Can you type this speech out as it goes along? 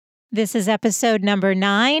This is episode number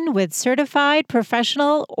 9 with certified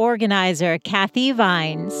professional organizer Kathy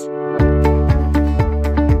Vines.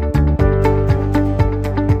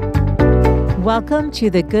 Welcome to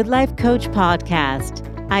the Good Life Coach podcast.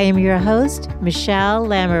 I am your host, Michelle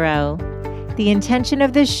Lamoureux. The intention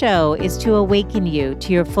of this show is to awaken you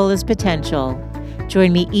to your fullest potential.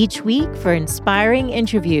 Join me each week for inspiring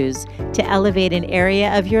interviews to elevate an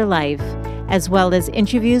area of your life, as well as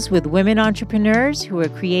interviews with women entrepreneurs who are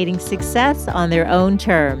creating success on their own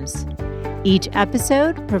terms. Each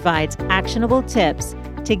episode provides actionable tips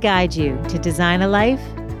to guide you to design a life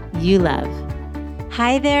you love.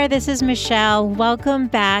 Hi there, this is Michelle. Welcome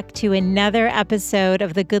back to another episode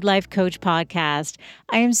of the Good Life Coach podcast.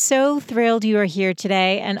 I am so thrilled you are here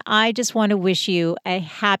today, and I just want to wish you a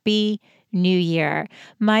happy new year.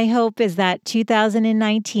 My hope is that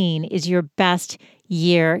 2019 is your best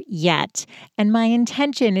year yet. And my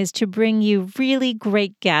intention is to bring you really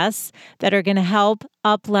great guests that are going to help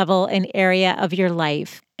up-level an area of your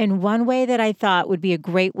life. And one way that I thought would be a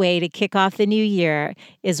great way to kick off the new year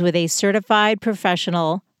is with a certified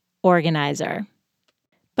professional organizer.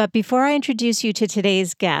 But before I introduce you to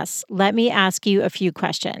today's guests, let me ask you a few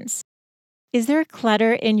questions. Is there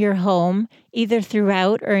clutter in your home, either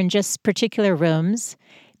throughout or in just particular rooms?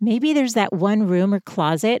 Maybe there's that one room or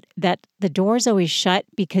closet that the door's always shut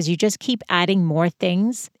because you just keep adding more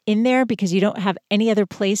things in there because you don't have any other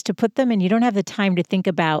place to put them and you don't have the time to think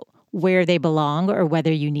about where they belong or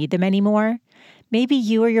whether you need them anymore. Maybe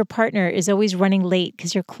you or your partner is always running late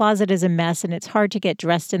because your closet is a mess and it's hard to get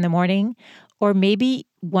dressed in the morning. Or maybe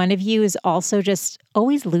one of you is also just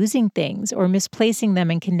always losing things or misplacing them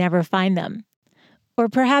and can never find them. Or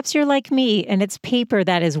perhaps you're like me and it's paper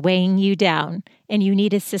that is weighing you down and you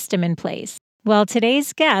need a system in place. Well,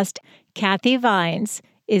 today's guest, Kathy Vines,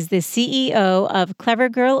 is the CEO of Clever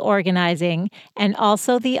Girl Organizing and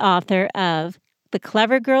also the author of The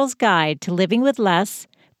Clever Girl's Guide to Living with Less,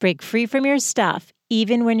 Break Free from Your Stuff,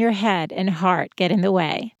 even when your head and heart get in the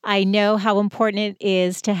way. I know how important it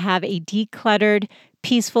is to have a decluttered,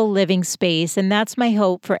 peaceful living space, and that's my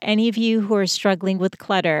hope for any of you who are struggling with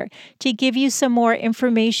clutter, to give you some more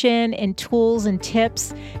information and tools and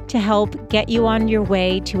tips to help get you on your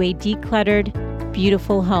way to a decluttered,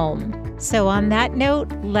 beautiful home. So on that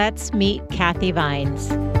note, let's meet Kathy Vines.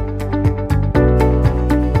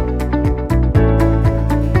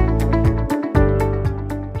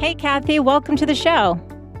 Hey, Kathy, welcome to the show.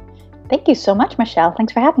 Thank you so much, Michelle.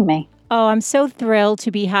 Thanks for having me. Oh, I'm so thrilled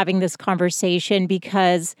to be having this conversation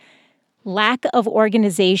because lack of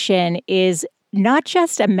organization is not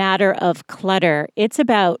just a matter of clutter. It's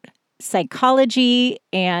about psychology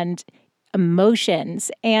and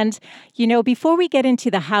emotions. And, before we get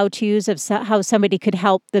into the how-tos of how somebody could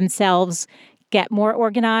help themselves get more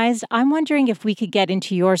organized, I'm wondering if we could get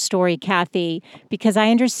into your story, Kathy, because I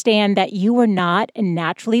understand that you were not a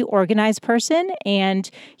naturally organized person and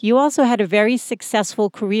you also had a very successful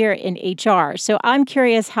career in HR. So I'm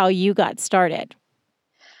curious how you got started.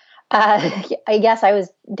 I guess I was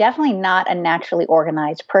definitely not a naturally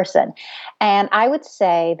organized person. And I would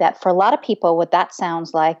say that for a lot of people, what that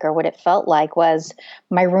sounds like or what it felt like was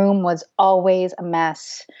my room was always a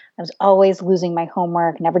mess. I was always losing my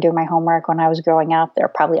homework, never doing my homework when I was growing up. There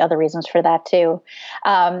are probably other reasons for that too.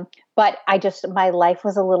 But my life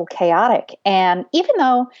was a little chaotic. And even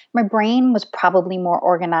though my brain was probably more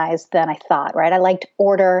organized than I thought, right? I liked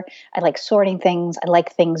order. I like sorting things. I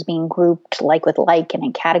like things being grouped like with like and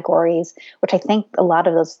in categories, which I think a lot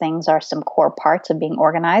of those things are some core parts of being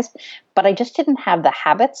organized. But I just didn't have the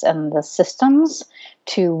habits and the systems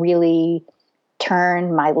to really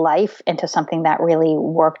turn my life into something that really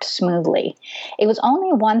worked smoothly. It was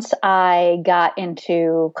only once I got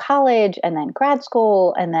into college and then grad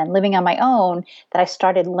school and then living on my own that I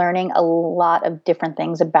started learning a lot of different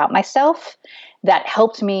things about myself that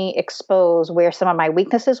helped me expose where some of my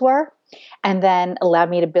weaknesses were and then allowed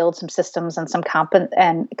me to build some systems and some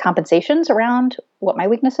compensations around what my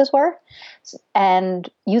weaknesses were. And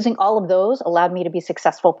using all of those allowed me to be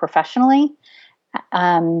successful professionally.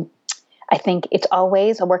 I think it's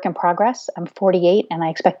always a work in progress. I'm 48 and I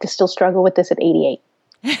expect to still struggle with this at 88.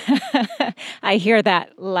 I hear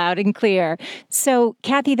that loud and clear. So,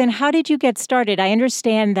 Kathy, then how did you get started? I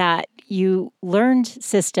understand that you learned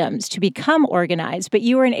systems to become organized, but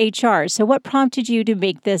you were in HR. So what prompted you to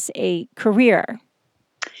make this a career?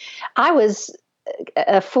 I was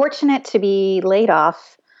fortunate to be laid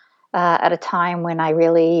off at a time when I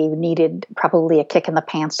really needed probably a kick in the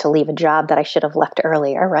pants to leave a job that I should have left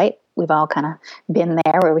earlier, right? We've all kind of been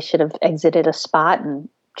there where we should have exited a spot and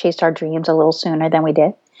chased our dreams a little sooner than we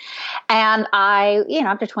did. And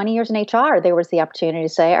after 20 years in HR, there was the opportunity to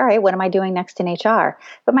say, all right, what am I doing next in HR?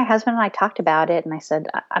 But my husband and I talked about it, and I said,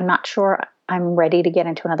 I'm not sure I'm ready to get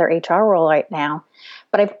into another HR role right now.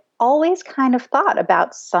 But I've always kind of thought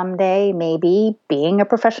about someday maybe being a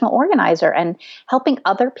professional organizer and helping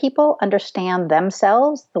other people understand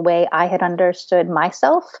themselves the way I had understood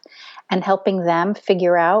myself, and helping them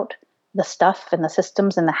figure out the stuff and the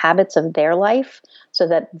systems and the habits of their life so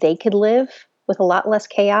that they could live with a lot less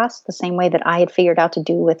chaos, the same way that I had figured out to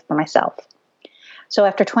do with for myself. So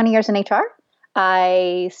after 20 years in HR,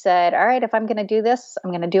 I said, all right, if I'm going to do this,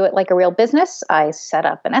 I'm going to do it like a real business. I set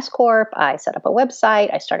up an S Corp. I set up a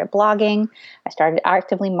website. I started blogging. I started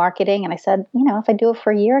actively marketing. And I said, if I do it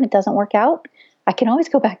for a year and it doesn't work out, I can always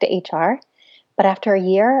go back to HR. But after a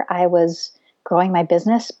year, I was growing my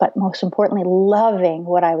business, but most importantly, loving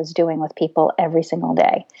what I was doing with people every single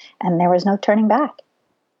day. And there was no turning back.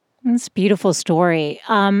 That's a beautiful story.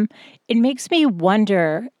 It makes me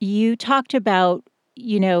wonder, you talked about,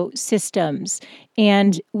 systems.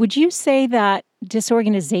 And would you say that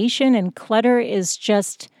disorganization and clutter is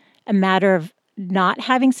just a matter of not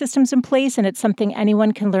having systems in place, and it's something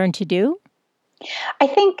anyone can learn to do? I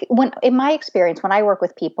think in my experience, when I work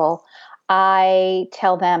with people, I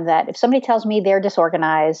tell them that if somebody tells me they're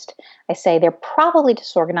disorganized, I say they're probably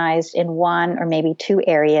disorganized in one or maybe two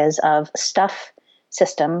areas of stuff,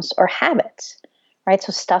 systems, or habits, right?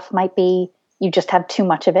 So stuff might be you just have too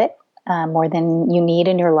much of it, more than you need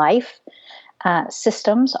in your life.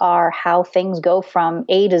 Systems are how things go from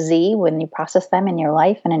A to Z when you process them in your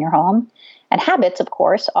life and in your home. And habits, of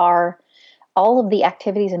course, are all of the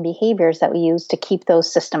activities and behaviors that we use to keep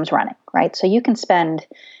those systems running, right? So you can spend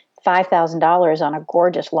 $5,000 on a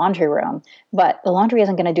gorgeous laundry room, but the laundry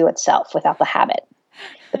isn't going to do itself without the habit.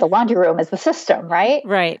 But the laundry room is the system, right?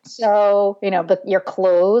 Right. So, your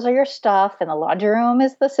clothes are your stuff, and the laundry room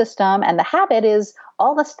is the system, and the habit is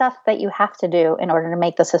all the stuff that you have to do in order to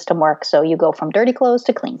make the system work. So you go from dirty clothes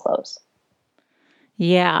to clean clothes.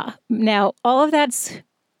 Yeah. Now, all of that's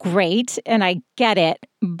great, and I get it,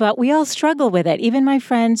 but we all struggle with it. Even my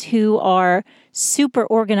friends who are super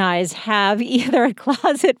organized have either a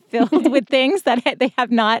closet filled with things that they have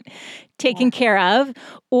not taken care of,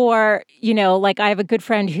 or, like I have a good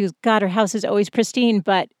friend who's got her house is always pristine,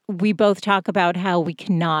 but we both talk about how we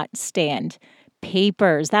cannot stand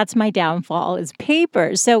papers. That's my downfall, is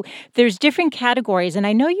papers. So there's different categories. And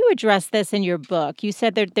I know you addressed this in your book. You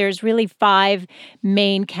said that there's really 5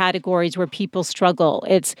 main categories where people struggle.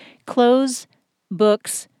 It's clothes,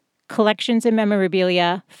 books, collections and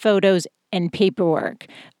memorabilia, photos, and paperwork.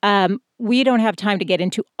 We don't have time to get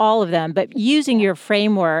into all of them, but using your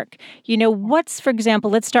framework, for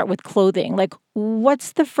example, let's start with clothing. Like,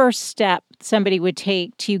 what's the first step somebody would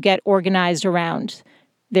take to get organized around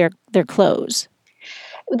their clothes?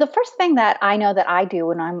 The first thing that I know that I do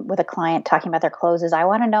when I'm with a client talking about their clothes is I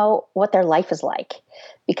want to know what their life is like,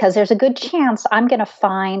 because there's a good chance I'm going to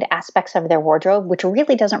find aspects of their wardrobe which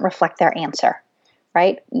really doesn't reflect their answer,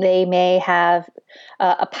 right? They may have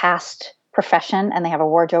a past profession and they have a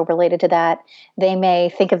wardrobe related to that. They may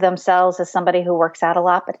think of themselves as somebody who works out a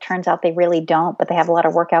lot, but it turns out they really don't, but they have a lot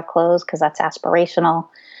of workout clothes because that's aspirational.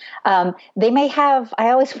 They may have,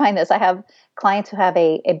 I always find this, I have clients who have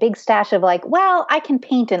a big stash of I can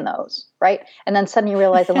paint in those, right? And then suddenly you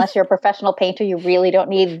realize unless you're a professional painter, you really don't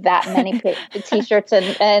need that many t-shirts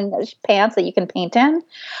and pants that you can paint in.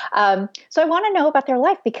 So I want to know about their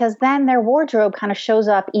life, because then their wardrobe kind of shows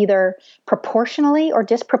up either proportionally or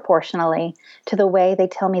disproportionately to the way they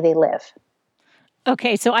tell me they live.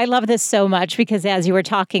 Okay, so I love this so much because as you were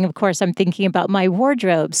talking, of course, I'm thinking about my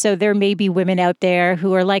wardrobe. So there may be women out there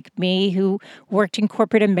who are like me, who worked in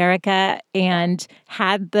corporate America and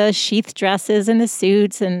had the sheath dresses and the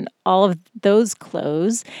suits and all of those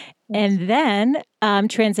clothes, and then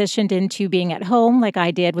transitioned into being at home like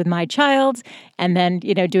I did with my child, and then,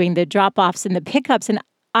 doing the drop-offs and the pickups. And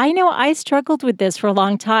I know I struggled with this for a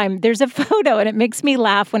long time. There's a photo, and it makes me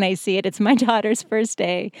laugh when I see it. It's my daughter's first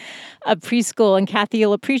day of preschool, and Kathy,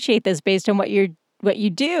 you'll appreciate this based on what you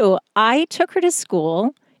do. I took her to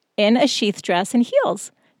school in a sheath dress and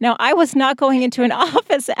heels. Now, I was not going into an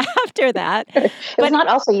office after that. It was not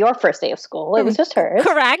also your first day of school. It was just hers.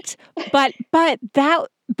 Correct. But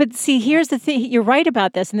see, here's the thing. You're right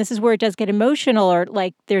about this, and this is where it does get emotional, or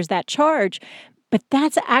like there's that charge. But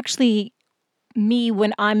that's actually me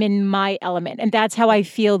when I'm in my element. And that's how I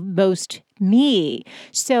feel most me.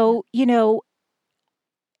 So,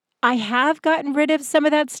 I have gotten rid of some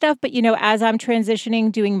of that stuff, but, as I'm transitioning,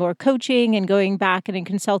 doing more coaching and going back and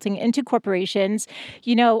consulting into corporations,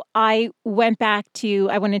 I went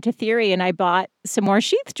into theory and I bought some more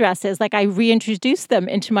sheath dresses. Like I reintroduced them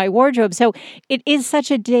into my wardrobe. So it is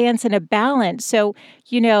such a dance and a balance. So,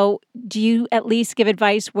 do you at least give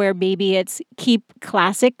advice where maybe it's keep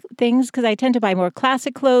classic things? Because I tend to buy more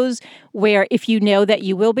classic clothes where if you know that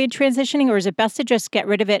you will be transitioning, or is it best to just get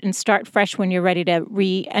rid of it and start fresh when you're ready to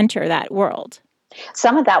re-enter that world?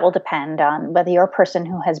 Some of that will depend on whether you're a person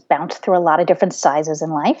who has bounced through a lot of different sizes in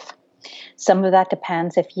life. Some of that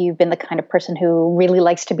depends if you've been the kind of person who really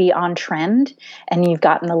likes to be on trend and you've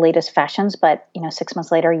gotten the latest fashions, but 6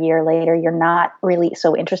 months later, a year later, you're not really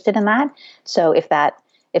so interested in that. So if that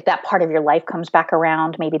part of your life comes back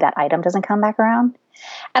around, maybe that item doesn't come back around.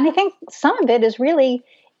 And I think some of it is really,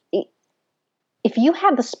 if you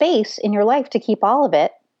have the space in your life to keep all of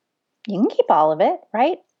it, you can keep all of it,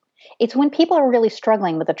 right? It's when people are really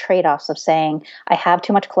struggling with the trade-offs of saying, I have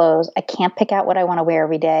too much clothes, I can't pick out what I want to wear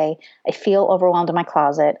every day, I feel overwhelmed in my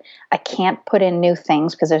closet, I can't put in new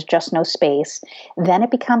things because there's just no space. Then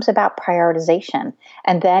it becomes about prioritization.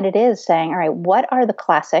 And then it is saying, all right, what are the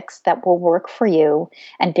classics that will work for you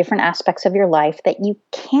and different aspects of your life that you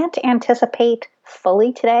can't anticipate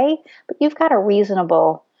fully today, but you've got a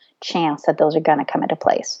reasonable chance that those are going to come into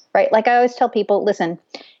place, right? Like I always tell people, listen,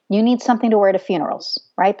 you need something to wear to funerals,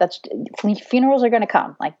 right? Funerals are going to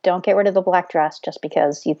come. Like, don't get rid of the black dress just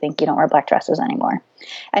because you think you don't wear black dresses anymore.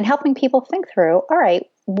 And helping people think through, all right,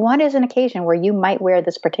 what is an occasion where you might wear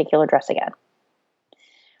this particular dress again?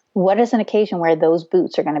 What is an occasion where those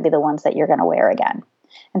boots are going to be the ones that you're going to wear again?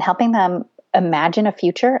 And helping them imagine a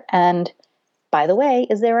future. And by the way,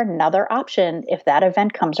 is there another option if that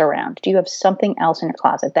event comes around? Do you have something else in your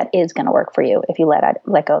closet that is going to work for you if you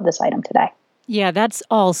let go of this item today? Yeah, that's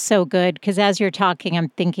all so good because as you're talking, I'm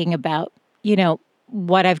thinking about,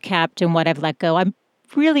 what I've kept and what I've let go. I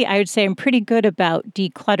would say I'm pretty good about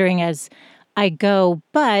decluttering as I go,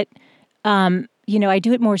 but, I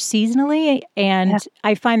do it more seasonally and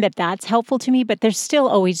I find that that's helpful to me, but there's still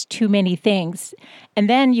always too many things. And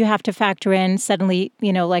then you have to factor in suddenly,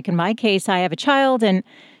 like in my case, I have a child and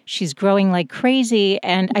she's growing like crazy.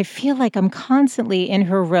 And I feel like I'm constantly in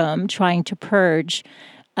her room trying to purge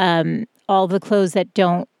all the clothes that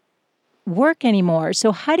don't work anymore.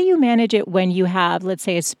 So how do you manage it when you have, let's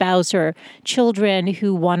say, a spouse or children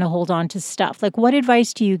who want to hold on to stuff? Like, what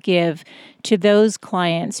advice do you give to those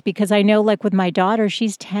clients? Because I know, like with my daughter,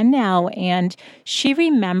 she's 10 now, and she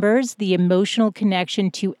remembers the emotional connection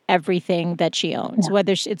to everything that she owns,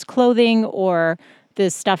 whether it's clothing or the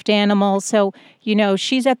stuffed animal. So,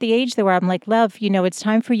 she's at the age there where I'm like, love, it's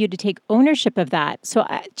time for you to take ownership of that. So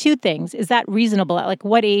two things. Is that reasonable? At like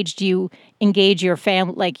what age do you engage your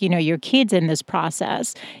family, like, your kids in this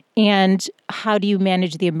process? And how do you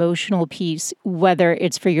manage the emotional piece, whether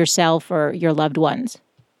it's for yourself or your loved ones?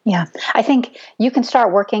 Yeah, I think you can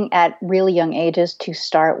start working at really young ages to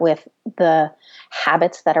start with the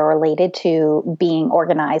habits that are related to being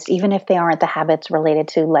organized, even if they aren't the habits related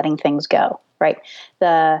to letting things go, right?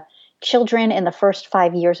 The children in the first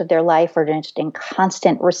 5 years of their life are just in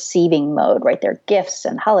constant receiving mode, right? Their gifts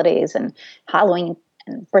and holidays and Halloween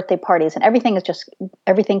and birthday parties and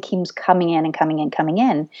everything keeps coming in and coming in, coming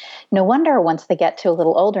in. No wonder once they get to a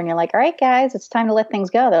little older and you're like, all right, guys, it's time to let things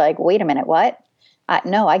go. They're like, wait a minute, what?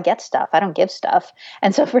 No, I get stuff. I don't give stuff.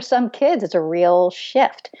 And so for some kids, it's a real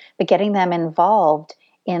shift. But getting them involved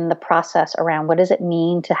in the process around what does it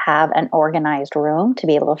mean to have an organized room, to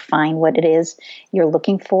be able to find what it is you're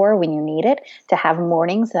looking for when you need it, to have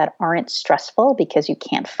mornings that aren't stressful because you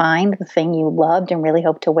can't find the thing you loved and really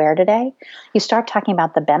hope to wear today. You start talking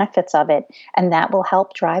about the benefits of it, and that will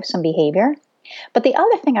help drive some behavior. But the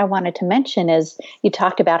other thing I wanted to mention is you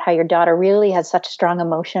talked about how your daughter really has such strong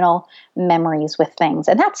emotional memories with things.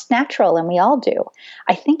 And that's natural, and we all do.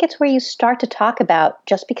 I think it's where you start to talk about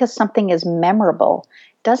just because something is memorable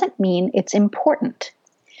doesn't mean it's important,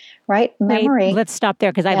 right? Memory. Wait, let's stop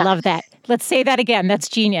there because I love that. Let's say that again. That's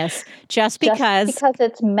genius. Just because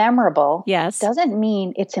it's memorable yes. doesn't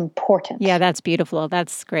mean it's important. Yeah, that's beautiful.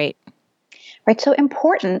 That's great. Right. So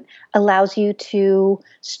important allows you to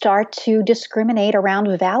start to discriminate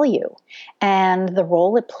around value and the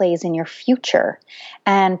role it plays in your future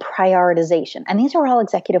and prioritization. And these are all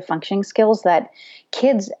executive functioning skills that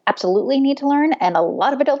kids absolutely need to learn and a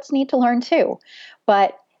lot of adults need to learn too.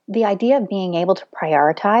 But the idea of being able to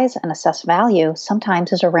prioritize and assess value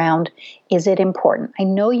sometimes is around, is it important? I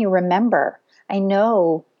know you remember. I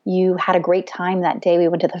know you had a great time that day we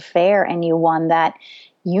went to the fair and you won that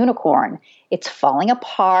unicorn. It's falling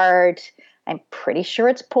apart. I'm pretty sure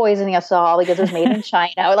it's poisoning us all because it was made in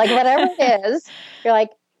China. Like whatever it is, you're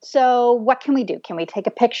like, So what can we do? Can we take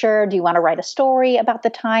a picture? Do you want to write a story about the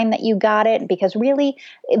time that you got it? Because really,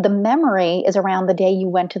 the memory is around the day you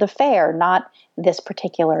went to the fair, not this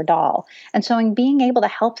particular doll. And so in being able to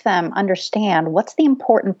help them understand what's the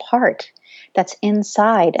important part that's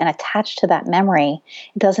inside and attached to that memory,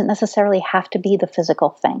 it doesn't necessarily have to be the physical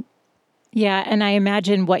thing. Yeah, and I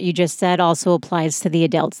imagine what you just said also applies to the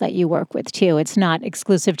adults that you work with too. It's not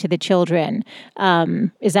exclusive to the children.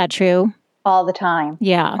 Is that true? All the time.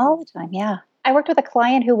 Yeah. All the time, yeah. I worked with a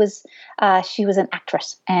client who was, she was an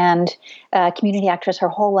actress and a community actress her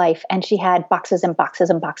whole life, and she had boxes and boxes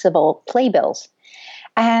and boxes of old playbills.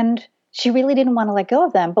 And she really didn't want to let go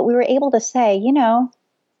of them, but we were able to say,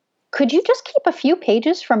 could you just keep a few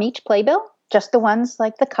pages from each playbill? Just the ones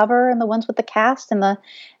like the cover and the ones with the cast and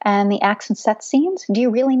the acts and set scenes? Do you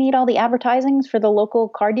really need all the advertisings for the local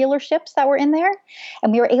car dealerships that were in there?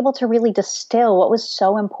 And we were able to really distill what was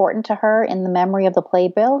so important to her in the memory of the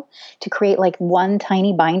playbill to create like one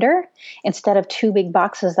tiny binder instead of two big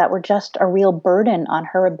boxes that were just a real burden on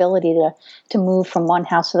her ability to move from one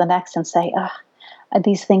house to the next and say,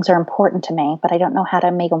 these things are important to me, but I don't know how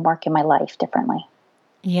to make them work in my life differently.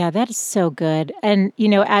 Yeah, that is so good. And,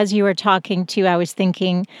 as you were talking to, I was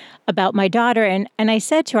thinking about my daughter and I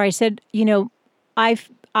said to her, I said,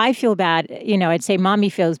 I feel bad. I'd say mommy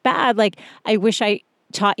feels bad. Like, I wish I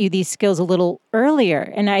taught you these skills a little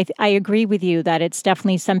earlier. And I agree with you that it's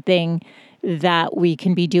definitely something that we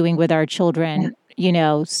can be doing with our children,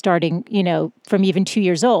 starting, from even 2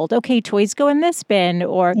 years old. Okay, toys go in this bin,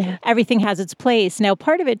 or everything has its place. Now,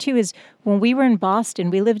 part of it too is when we were in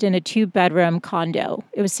Boston, we lived in a 2-bedroom condo.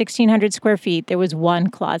 It was 1,600 square feet. There was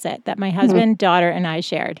one closet that my husband, daughter, and I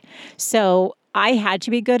shared. So I had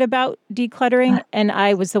to be good about decluttering, and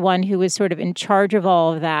I was the one who was sort of in charge of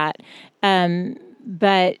all of that.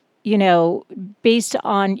 But based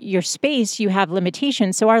on your space, you have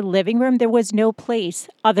limitations. So our living room, there was no place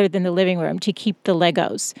other than the living room to keep the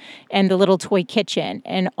Legos and the little toy kitchen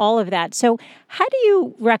and all of that. So how do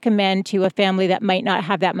you recommend to a family that might not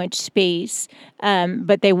have that much space,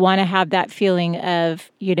 but they want to have that feeling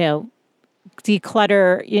of,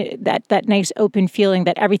 declutter, that nice open feeling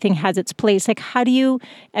that everything has its place? Like, how do you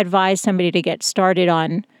advise somebody to get started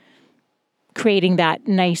on creating that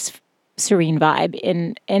nice serene vibe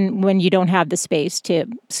and when you don't have the space to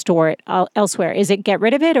store it elsewhere? Is it get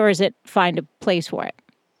rid of it, or is it find a place for it?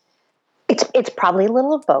 It's probably a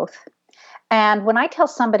little of both. And when I tell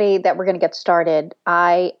somebody that we're going to get started,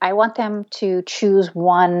 I want them to choose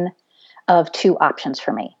one of two options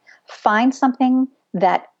for me. Find something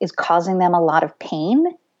that is causing them a lot of pain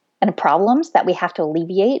and problems that we have to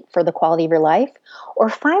alleviate for the quality of your life, or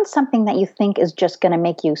find something that you think is just going to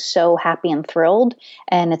make you so happy and thrilled,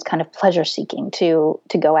 and it's kind of pleasure seeking to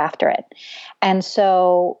go after it. And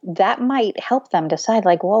so that might help them decide,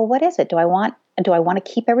 like, well, what is it? Do I want to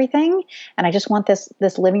keep everything, and I just want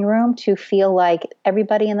this living room to feel like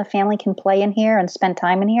everybody in the family can play in here and spend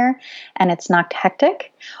time in here and it's not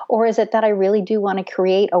hectic? Or is it that I really do want to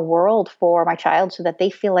create a world for my child so that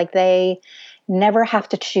they feel like they never have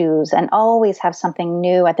to choose and always have something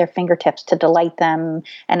new at their fingertips to delight them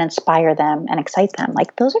and inspire them and excite them?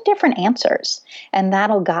 Like, those are different answers, and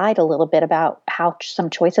that'll guide a little bit about how some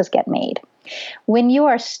choices get made. When you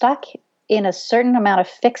are stuck in a certain amount of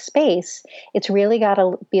fixed space, it's really got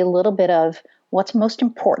to be a little bit of what's most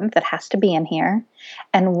important that has to be in here,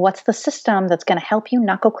 and what's the system that's going to help you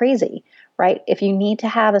not go crazy, right? If you need to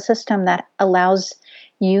have a system that allows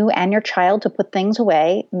you and your child to put things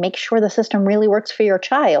away, make sure the system really works for your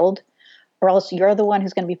child, or else you're the one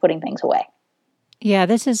who's going to be putting things away. Yeah,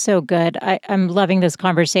 this is so good. I'm loving this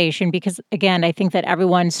conversation because, again, I think that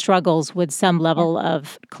everyone struggles with some level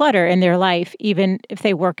of clutter in their life, even if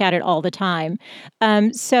they work at it all the time.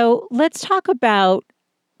 So let's talk about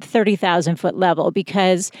 30,000-foot level,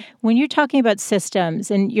 because when you're talking about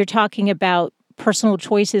systems and you're talking about personal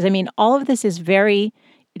choices, I mean, all of this is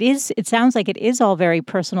it sounds like it is all very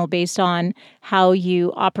personal based on how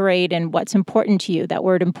you operate and what's important to you. That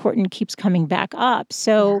word important keeps coming back up.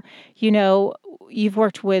 So, you've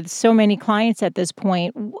worked with so many clients at this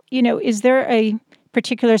point. Is there a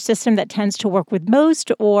particular system that tends to work with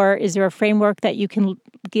most, or is there a framework that you can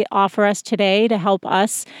offer us today to help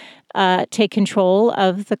us take control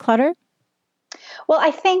of the clutter? Well,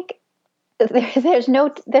 I think there's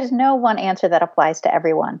no one answer that applies to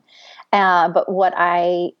everyone. But what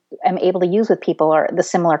I am able to use with people are the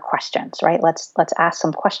similar questions, right? Let's ask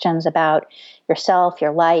some questions about yourself,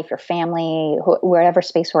 your life, your family, wherever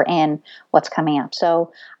space we're in, what's coming up.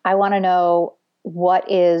 So I want to know, what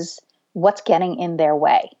is what's getting in their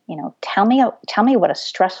way. Tell me what a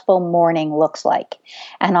stressful morning looks like.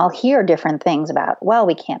 And I'll hear different things about, well,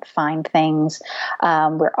 we can't find things.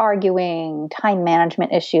 We're arguing, time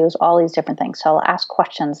management issues, all these different things. So I'll ask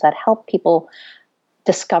questions that help people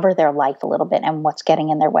discover their life a little bit and what's getting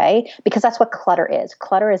in their way, because that's what clutter is.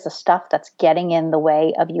 Clutter is the stuff that's getting in the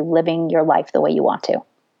way of you living your life the way you want to.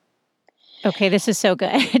 Okay, this is so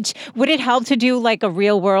good. Would it help to do like a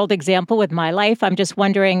real world example with my life? I'm just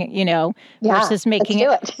wondering, versus making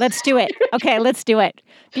it. Let's do it. Okay, let's do it.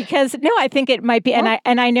 Because no, I think it might be, and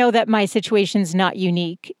I know that my situation's not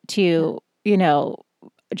unique to,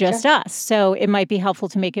 just us. So it might be helpful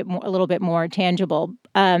to make it a little bit more tangible.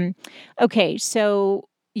 Okay, so,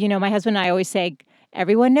 my husband and I always say,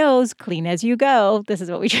 everyone knows, clean as you go. This is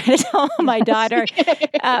what we try to tell my daughter.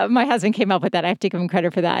 My husband came up with that. I have to give him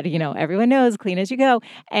credit for that. Everyone knows, clean as you go.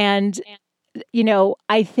 And,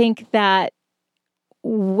 I think that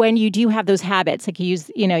when you do have those habits, like you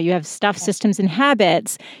have stuff, systems, and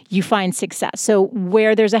habits, you find success. So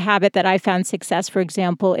where there's a habit that I found success, for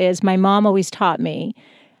example, is my mom always taught me,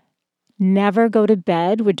 never go to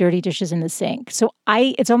bed with dirty dishes in the sink. So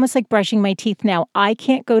it's almost like brushing my teeth now. I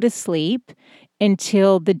can't go to sleep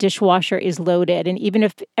until the dishwasher is loaded. And even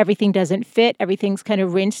if everything doesn't fit, everything's kind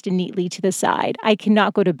of rinsed and neatly to the side. I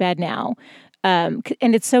cannot go to bed now. And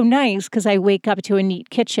it's so nice because I wake up to a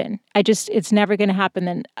neat kitchen. It's never going to happen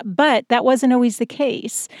then. But that wasn't always the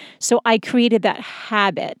case. So I created that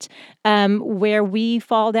habit. Where we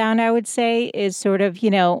fall down, I would say, is sort of,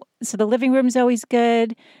 so the living room's always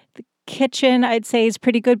good. Kitchen, I'd say, is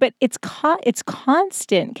pretty good, but it's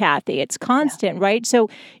constant, Kathy. It's constant, right? So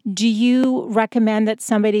do you recommend that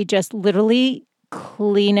somebody just literally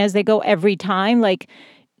clean as they go every time? Like,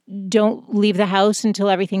 don't leave the house until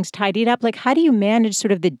everything's tidied up? Like, how do you manage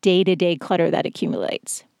sort of the day-to-day clutter that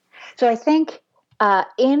accumulates? So I think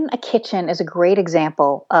in a kitchen is a great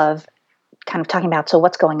example of kind of talking about, so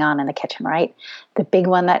what's going on in the kitchen, right? The big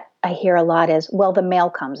one that I hear a lot is, well, the mail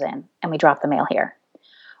comes in and we drop the mail here.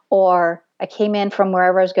 Or I came in from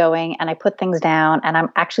wherever I was going and I put things down and I'm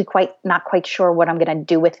actually not quite sure what I'm going to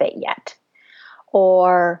do with it yet.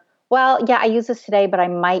 Or, well, yeah, I use this today, but I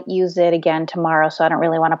might use it again tomorrow. So I don't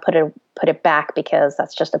really want to put it back because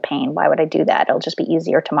that's just a pain. Why would I do that? It'll just be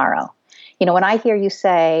easier tomorrow. When I hear you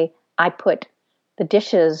say, I put the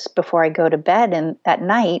dishes before I go to bed and at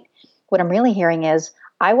night, what I'm really hearing is,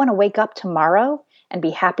 I want to wake up tomorrow and be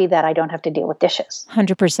happy that I don't have to deal with dishes.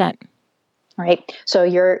 100%. Right. So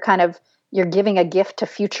you're giving a gift to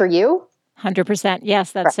future you. 100%.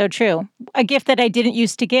 Yes, that's so true. A gift that I didn't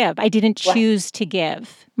used to give. I didn't choose to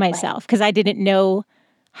give myself because I didn't know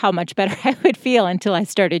how much better I would feel until I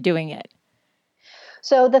started doing it.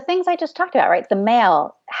 So the things I just talked about, right? The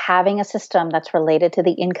mail, having a system that's related to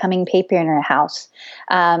the incoming paper in your house.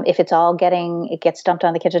 If it gets dumped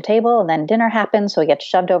on the kitchen table and then dinner happens, so it gets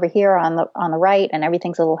shoved over here on the right and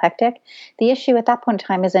everything's a little hectic. The issue at that point in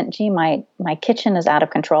time isn't, gee, my kitchen is out of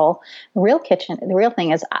control. The real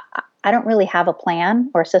thing is I don't really have a plan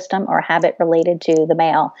or a system or a habit related to the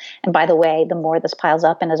mail. And by the way, the more this piles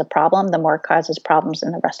up and is a problem, the more it causes problems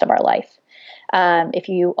in the rest of our life. If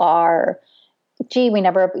you are, we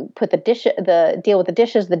never put the deal with the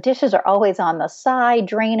dishes. The dishes are always on the side,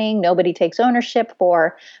 draining. Nobody takes ownership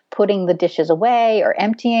for putting the dishes away or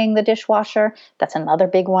emptying the dishwasher. That's another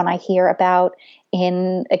big one I hear about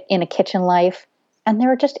in a kitchen life. And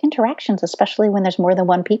there are just interactions, especially when there's more than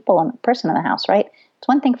one person in the house, right? It's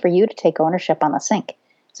one thing for you to take ownership on the sink.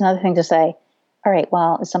 It's another thing to say, all right,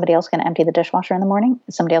 well, is somebody else going to empty the dishwasher in the morning?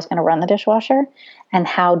 Is somebody else going to run the dishwasher? And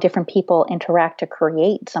how different people interact to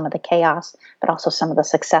create some of the chaos, but also some of the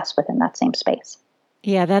success within that same space.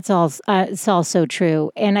 Yeah, that's all. It's all so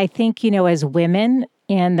true. And I think, as women,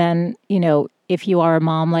 and then, if you are a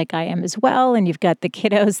mom like I am as well, and you've got the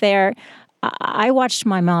kiddos there, I watched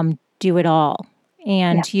my mom do it all.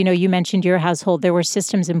 And, you mentioned your household, there were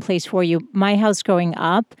systems in place for you. My house growing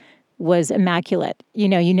up was immaculate. You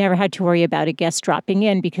never had to worry about a guest dropping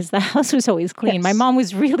in because the house was always clean. Yes. My mom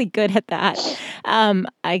was really good at that.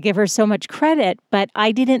 I give her so much credit, but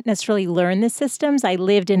I didn't necessarily learn the systems. I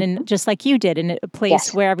lived just like you did, in a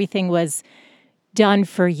place where everything was done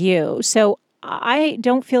for you. So I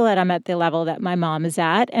don't feel that I'm at the level that my mom is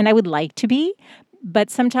at, and I would like to be. But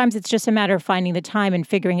sometimes it's just a matter of finding the time and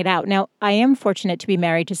figuring it out. Now, I am fortunate to be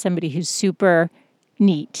married to somebody who's super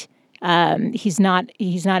neat. He's not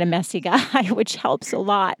a messy guy, which helps a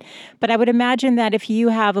lot. But I would imagine that if you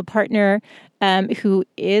have a partner who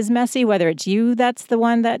is messy, whether it's you that's the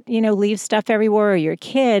one that, leaves stuff everywhere, or your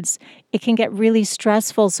kids, it can get really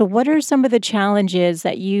stressful. So what are some of the challenges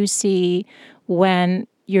that you see when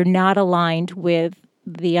you're not aligned with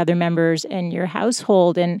the other members in your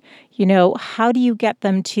household, and, how do you get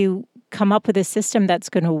them to come up with a system that's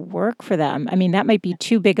going to work for them? I mean, that might be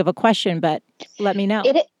too big of a question, but let me know.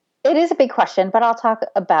 It is a big question, but I'll talk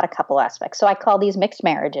about a couple aspects. So I call these mixed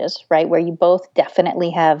marriages, right? Where you both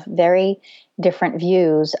definitely have very different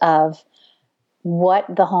views of what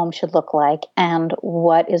the home should look like and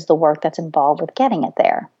what is the work that's involved with getting it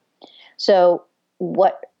there. So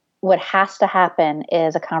what has to happen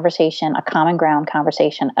is a conversation, a common ground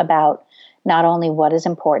conversation about not only what is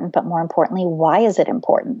important, but more importantly, why is it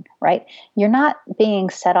important, right? You're not being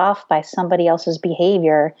set off by somebody else's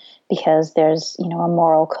behavior because there's, a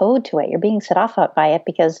moral code to it. You're being set off by it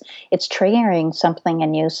because it's triggering something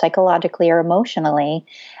in you psychologically or emotionally,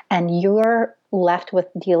 and you're left with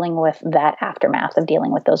dealing with that aftermath of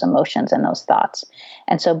dealing with those emotions and those thoughts.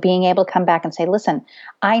 And so being able to come back and say, listen,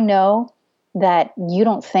 I know that you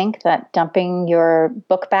don't think that dumping your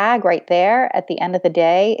book bag right there at the end of the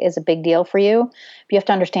day is a big deal for you. But you have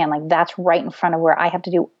to understand, like, that's right in front of where I have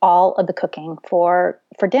to do all of the cooking for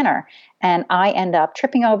dinner. And I end up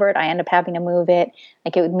tripping over it. I end up having to move it.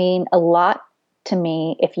 Like, it would mean a lot to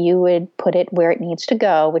me if you would put it where it needs to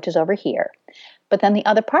go, which is over here. But then the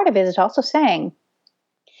other part of it is also saying,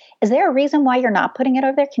 is there a reason why you're not putting it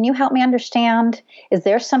over there? Can you help me understand? Is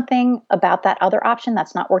there something about that other option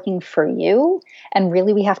that's not working for you? And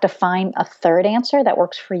really, we have to find a third answer that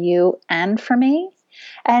works for you and for me.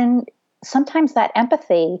 And sometimes that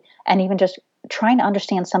empathy and even just trying to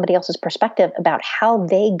understand somebody else's perspective about how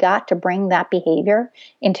they got to bring that behavior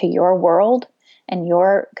into your world and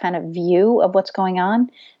your kind of view of what's going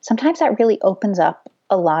on, sometimes that really opens up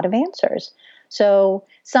a lot of answers. So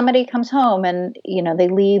somebody comes home and, they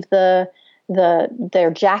leave their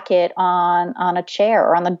jacket on a chair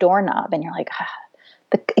or on the doorknob, and you're like,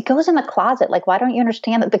 it goes in the closet. Like, why don't you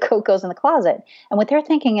understand that the coat goes in the closet? And what they're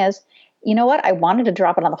thinking is, you know what? I wanted to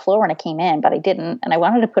drop it on the floor when I came in, but I didn't. And I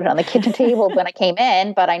wanted to put it on the kitchen table when I came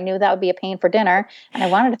in, but I knew that would be a pain for dinner. And I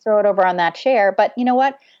wanted to throw it over on that chair. But you know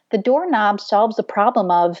what? The doorknob solves the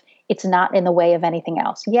problem of it's not in the way of anything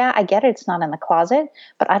else. Yeah, I get it. It's not in the closet,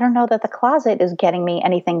 but I don't know that the closet is getting me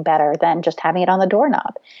anything better than just having it on the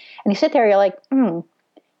doorknob. And you sit there, you're like, I'm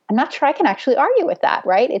not sure I can actually argue with that,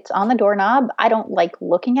 right? It's on the doorknob. I don't like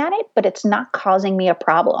looking at it, but it's not causing me a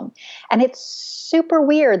problem. And it's super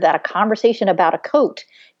weird that a conversation about a coat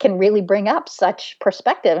can really bring up such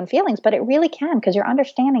perspective and feelings, but it really can, because you're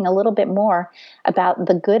understanding a little bit more about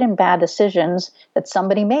the good and bad decisions that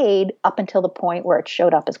somebody made up until the point where it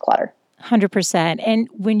showed up as clutter. 100%. And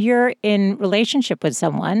when you're in relationship with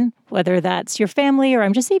someone, whether that's your family or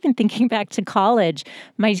I'm just even thinking back to college,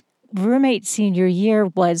 my roommate senior year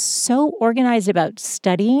was so organized about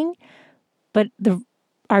studying, but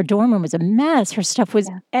our dorm room was a mess. Her stuff was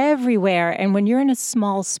everywhere. And when you're in a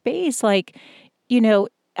small space, like,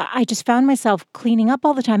 I just found myself cleaning up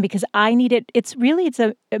all the time because I needed, it's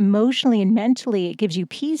emotionally and mentally, it gives you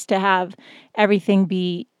peace to have everything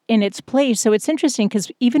be in its place. So it's interesting because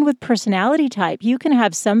even with personality type, you can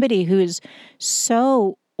have somebody who's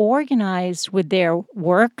so organized with their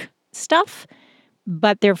work stuff,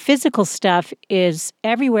 but their physical stuff is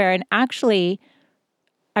everywhere. And actually,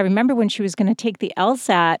 I remember when she was going to take the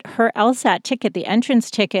LSAT, her LSAT ticket, the entrance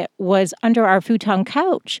ticket, was under our futon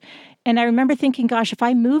couch. And I remember thinking, gosh, if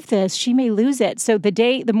I move this, she may lose it. So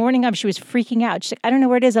the morning of, she was freaking out. She's like, I don't know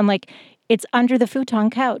where it is. I'm like, it's under the futon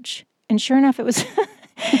couch. And sure enough, it was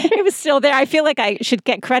it was still there. I feel like I should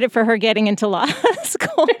get credit for her getting into law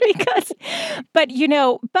school because, but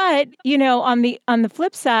on the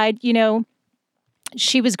flip side,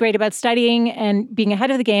 she was great about studying and being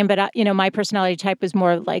ahead of the game, but my personality type was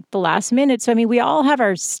more like the last minute. So, we all have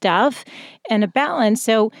our stuff and a balance.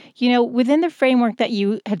 So, within the framework that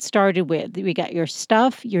you had started with, we got your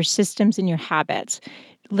stuff, your systems, and your habits.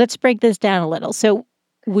 Let's break this down a little. So,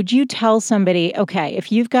 would you tell somebody, okay,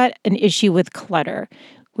 if you've got an issue with clutter,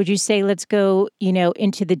 would you say, let's go,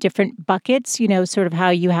 into the different buckets, sort of how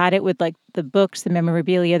you had it with like the books, the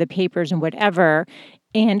memorabilia, the papers, and whatever,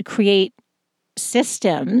 and create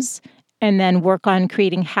systems and then work on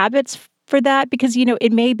creating habits for that? Because,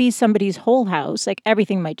 it may be somebody's whole house, like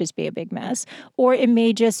everything might just be a big mess. Or it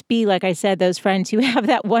may just be, like I said, those friends who have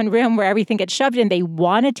that one room where everything gets shoved in, they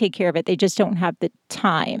want to take care of it. They just don't have the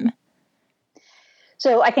time.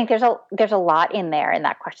 So I think there's a lot in there in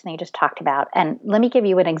that question that you just talked about. And let me give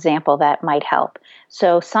you an example that might help.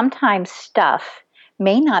 So sometimes stuff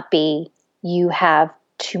may not be you have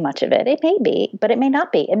too much of it. It may be, but it may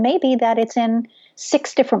not be. It may be that it's in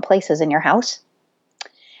 6 different places in your house.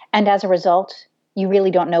 And as a result, you really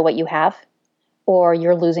don't know what you have. or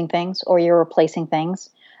you're losing things, or you're replacing things.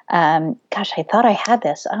 Gosh, I thought I had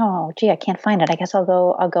this. Oh, gee, I can't find it. I guess I'll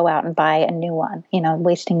go out and buy a new one.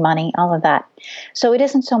 Wasting money, all of that. So it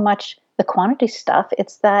isn't so much the quantity stuff;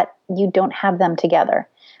 it's that you don't have them together.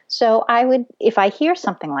 So I would, if I hear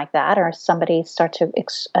something like that, or somebody start to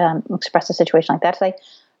express a situation like that, say,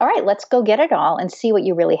 "All right, let's go get it all and see what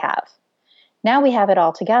you really have." Now we have it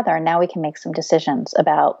all together, and now we can make some decisions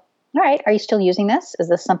about, all right, are you still using this? Is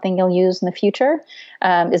this something you'll use in the future?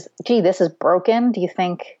 This is broken. Do you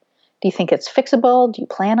think it's fixable? Do you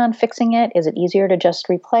plan on fixing it? Is it easier to just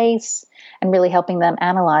replace? And really helping them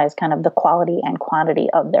analyze kind of the quality and quantity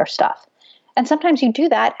of their stuff. And sometimes you do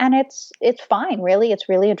that, and it's fine. Really, it's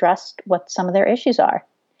really addressed what some of their issues are.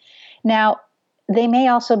 Now, they may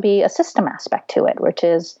also be a system aspect to it, which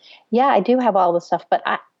is, yeah, I do have all this stuff, but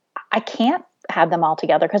I can't have them all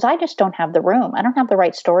together because I just don't have the room. I don't have the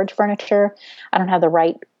right storage furniture. I don't have the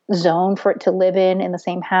right zone for it to live in the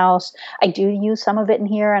same house. I do use some of it in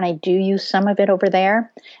here, and I do use some of it over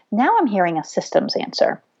there. Now I'm hearing a systems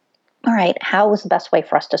answer. All right, how is the best way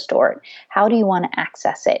for us to store it? How do you want to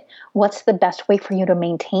access it? What's the best way for you to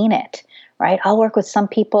maintain it? Right? I'll work with some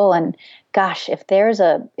people, and gosh, if there's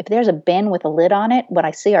a bin with a lid on it, what I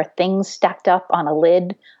see are things stacked up on a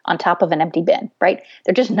lid on top of an empty bin, right?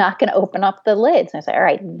 They're just not going to open up the lids. And I say, all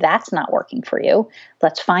right, that's not working for you.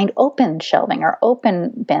 Let's find open shelving or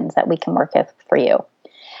open bins that we can work with for you.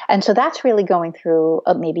 And so that's really going through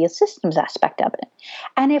maybe a systems aspect of it.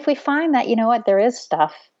 And if we find that, there is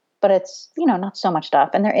stuff, but it's, not so much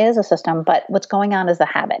stuff. And there is a system, but what's going on is the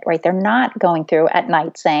habit, right? They're not going through at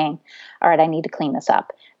night saying, all right, I need to clean this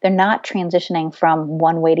up. They're not transitioning from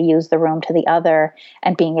one way to use the room to the other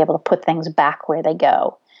and being able to put things back where they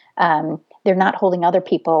go. They're not holding other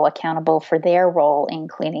people accountable for their role in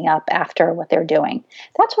cleaning up after what they're doing.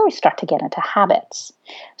 That's where we start to get into habits.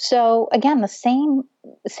 So again, the same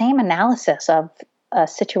analysis of a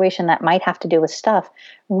situation that might have to do with stuff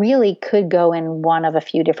really could go in one of a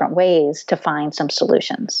few different ways to find some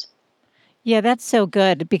solutions. Yeah, that's so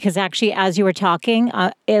good because actually, as you were talking,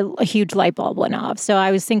 a huge light bulb went off. So I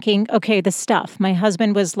was thinking, okay, the stuff. My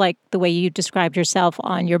husband was like the way you described yourself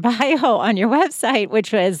on your bio on your website,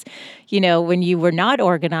 which was, when you were not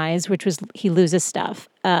organized, which was he loses stuff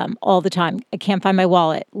all the time. I can't find my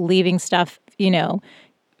wallet, leaving stuff,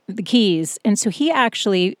 the keys. And so he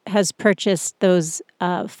actually has purchased those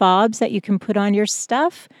fobs that you can put on your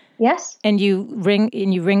stuff. Yes. And you ring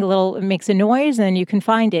a little, it makes a noise, and then you can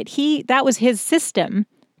find it. That was his system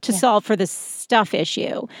to solve for the stuff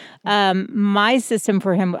issue. My system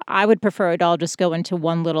for him, I would prefer it all just go into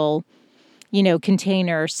one little,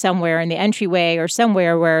 container somewhere in the entryway or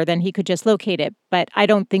somewhere where then he could just locate it. But I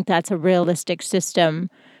don't think that's a realistic system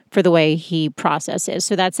for the way he processes.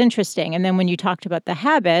 So that's interesting. And then when you talked about the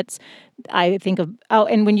habits, I think of,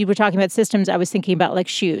 and when you were talking about systems, I was thinking about like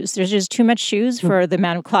shoes. There's just too much shoes for the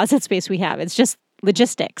amount of closet space we have. It's just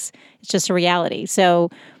logistics. It's just a reality. So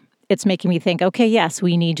it's making me think, okay, yes,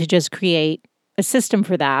 we need to just create a system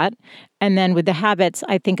for that. And then with the habits,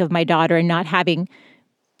 I think of my daughter and not having,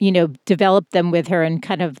 developed them with her and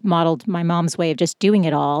kind of modeled my mom's way of just doing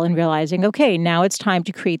it all and realizing, okay, now it's time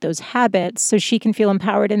to create those habits so she can feel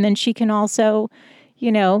empowered. And then she can also,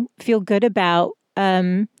 feel good about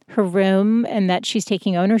her room and that she's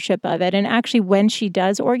taking ownership of it. And actually, when she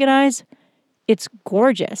does organize, it's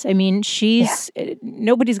gorgeous. I mean,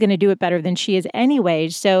 nobody's going to do it better than she is anyway.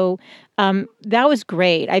 So that was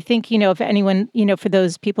great. I think, if anyone, for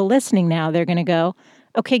those people listening now, they're going to go,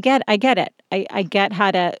 okay, I get it. I get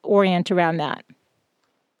how to orient around that.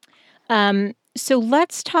 So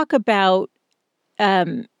let's talk about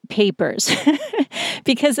papers,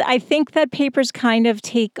 because I think that papers kind of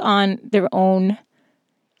take on their own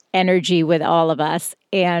energy with all of us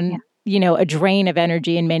and, a drain of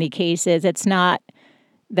energy in many cases. It's not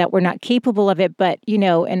that we're not capable of it, but,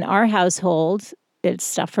 in our household, it's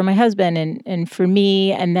stuff for my husband and for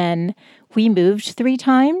me. And then we moved 3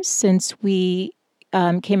 times since we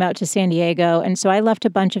came out to San Diego. And so I left a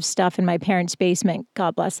bunch of stuff in my parents' basement.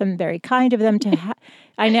 God bless them. Very kind of them to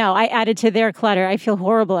I know. I added to their clutter. I feel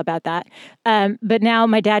horrible about that. But now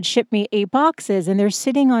my dad shipped me 8 boxes, and they're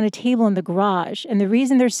sitting on a table in the garage. And the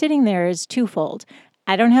reason they're sitting there is twofold.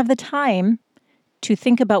 I don't have the time to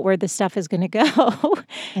think about where the stuff is going to go.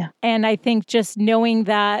 Yeah. And I think just knowing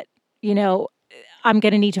that, I'm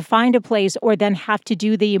going to need to find a place or then have to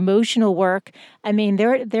do the emotional work. I mean,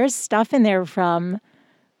 there's stuff in there from,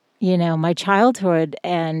 my childhood.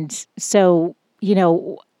 And so,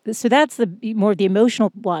 so that's the more the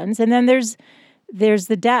emotional ones. And then there's there's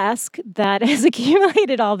the desk that has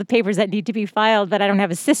accumulated all the papers that need to be filed, but I don't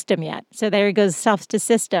have a system yet. So there goes self to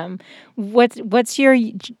system. What's your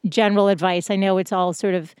general advice? I know it's all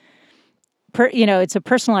sort of it's a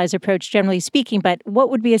personalized approach, generally speaking, but what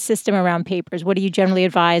would be a system around papers? What do you generally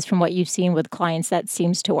advise from what you've seen with clients that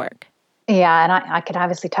seems to work? Yeah, and I could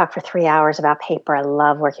obviously talk for 3 hours about paper. I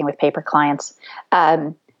love working with paper clients.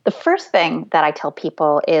 The first thing that I tell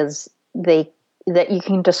people is that you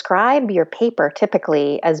can describe your paper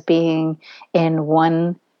typically as being in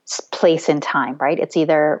one place in time, right? It's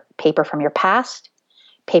either paper from your past,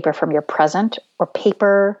 paper from your present, or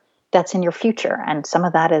paper that's in your future. And some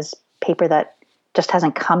of that is paper that just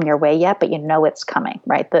hasn't come your way yet, but you know it's coming,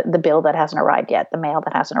 right? The bill that hasn't arrived yet, the mail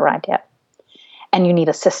that hasn't arrived yet. And you need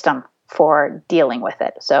a system for dealing with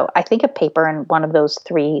it. So I think of paper in one of those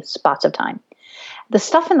three spots of time. The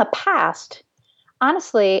stuff in the past,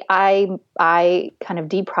 honestly, I kind of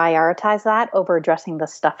deprioritize that over addressing the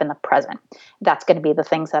stuff in the present. That's going to be the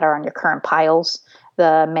things that are on your current piles,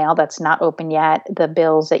 the mail that's not open yet, the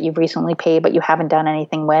bills that you've recently paid but you haven't done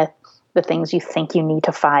anything with, the things you think you need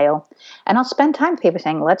to file. And I'll spend time with people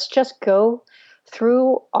saying, let's just go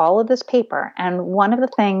through all of this paper. And one of the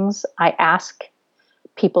things I ask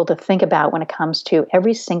people to think about when it comes to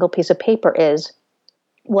every single piece of paper is,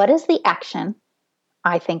 what is the action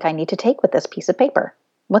I think I need to take with this piece of paper?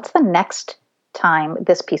 What's the next time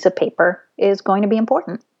this piece of paper is going to be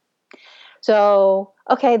important? So,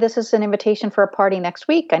 okay, this is an invitation for a party next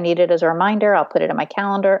week. I need it as a reminder. I'll put it in my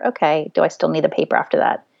calendar. Okay, do I still need the paper after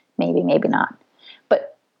that? Maybe, maybe not.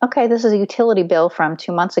 But okay, this is a utility bill from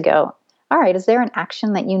 2 months ago. All right, is there an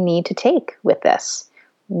action that you need to take with this?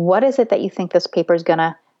 What is it that you think this paper is going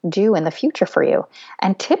to do in the future for you?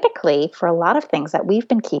 And typically, for a lot of things that we've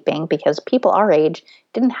been keeping, because people our age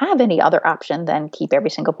didn't have any other option than keep every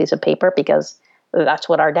single piece of paper because that's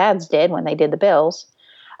what our dads did when they did the bills,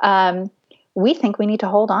 we think we need to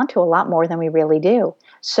hold on to a lot more than we really do.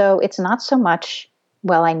 So it's not so much,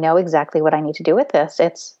 well, I know exactly what I need to do with this.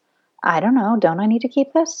 It's, I don't know, don't I need to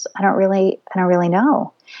keep this? I don't really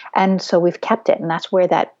know. And so we've kept it. And that's where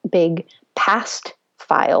that big past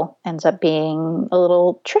file ends up being a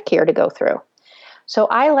little trickier to go through. So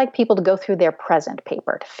I like people to go through their present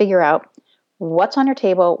paper to figure out what's on your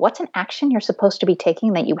table, what's an action you're supposed to be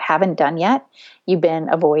taking that you haven't done yet, you've been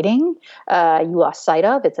avoiding, you lost sight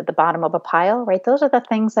of, it's at the bottom of a pile, right? Those are the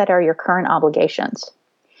things that are your current obligations.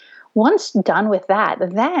 Once done with that,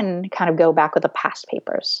 then kind of go back with the past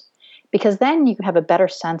papers. Because then you can have a better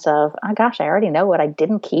sense of, oh gosh, I already know what I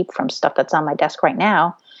didn't keep from stuff that's on my desk right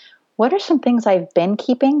now. What are some things I've been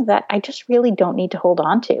keeping that I just really don't need to hold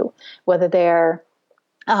on to? Whether they're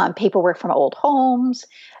paperwork from old homes,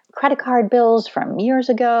 credit card bills from years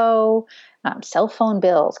ago, cell phone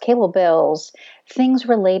bills, cable bills, things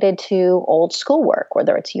related to old schoolwork,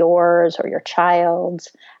 whether it's yours or your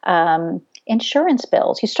child's, insurance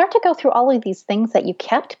bills. You start to go through all of these things that you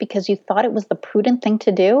kept because you thought it was the prudent thing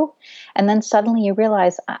to do. And then suddenly you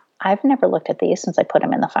realize, I've never looked at these since I put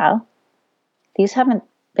them in the file. These haven't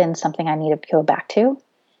been something I needed to go back to.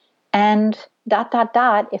 And ...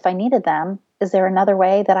 if I needed them, is there another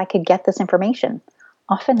way that I could get this information?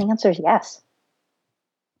 Often the answer is yes.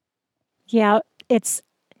 Yeah, it's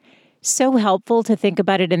so helpful to think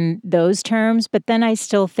about it in those terms, but then I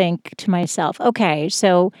still think to myself, okay,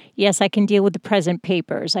 so yes, I can deal with the present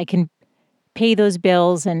papers. I can pay those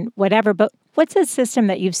bills and whatever, but what's a system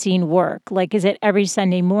that you've seen work? Like, is it every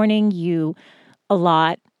Sunday morning you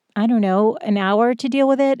allot, I don't know, an hour to deal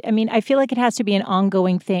with it? I mean, I feel like it has to be an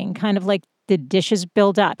ongoing thing, kind of like the dishes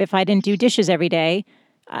build up. If I didn't do dishes every day,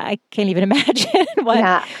 I can't even imagine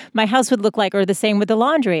what my house would look like, or the same with the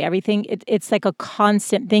laundry. Everything, it's like a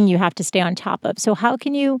constant thing you have to stay on top of. So how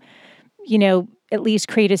can you at least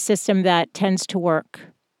create a system that tends to work?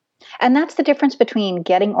 And that's the difference between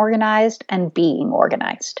getting organized and being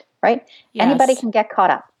organized, right? Yes. Anybody can get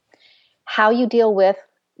caught up. How you deal with,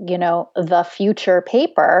 the future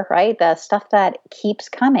paper, right? The stuff that keeps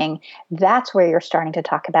coming, that's where you're starting to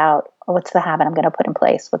talk about, what's the habit I'm going to put in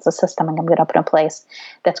place? What's the system I'm going to put in place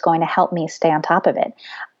that's going to help me stay on top of it?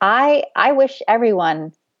 I wish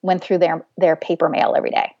everyone went through their paper mail every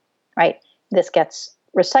day, right? This gets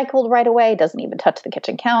recycled right away, doesn't even touch the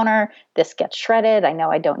kitchen counter. This gets shredded. I know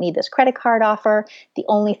I don't need this credit card offer. The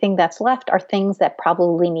only thing that's left are things that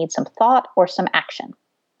probably need some thought or some action,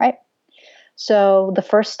 right? So the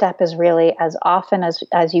first step is really as often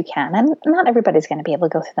as you can. And not everybody's going to be able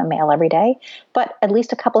to go through the mail every day, but at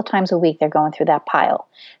least a couple of times a week, they're going through that pile.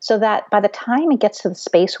 So that by the time it gets to the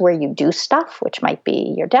space where you do stuff, which might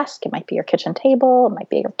be your desk, it might be your kitchen table, it might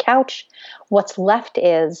be your couch, what's left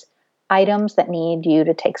is items that need you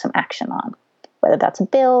to take some action on. whether that's a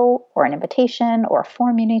bill or an invitation or a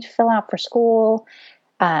form you need to fill out for school,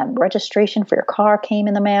 registration for your car came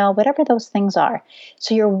in the mail, whatever those things are.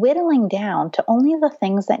 So you're whittling down to only the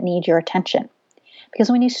things that need your attention. Because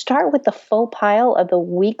when you start with the full pile of the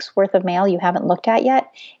week's worth of mail you haven't looked at yet,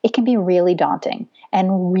 it can be really daunting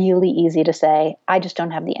and really easy to say, I just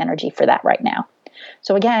don't have the energy for that right now.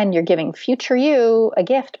 So again, you're giving future you a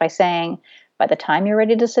gift by saying, by the time you're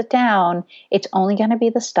ready to sit down, it's only going to be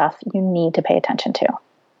the stuff you need to pay attention to.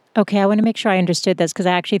 Okay, I want to make sure I understood this because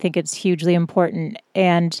I actually think it's hugely important.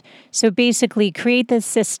 And so basically create this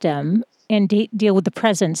system and deal with the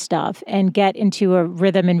present stuff and get into a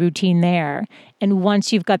rhythm and routine there. And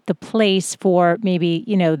once you've got the place for maybe,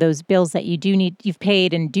 those bills that you've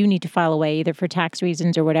paid and do need to file away either for tax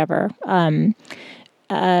reasons or whatever,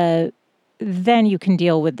 then you can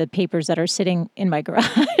deal with the papers that are sitting in my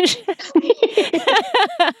garage.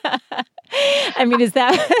 I mean, is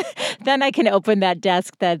that, then I can open that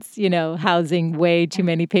desk that's, housing way too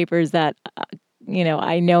many papers that,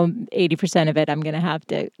 I know 80% of it I'm going to have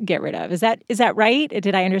to get rid of. Is that right?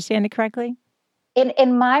 Did I understand it correctly?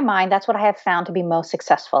 In my mind, that's what I have found to be most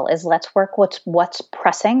successful is let's work what's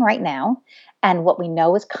pressing right now and what we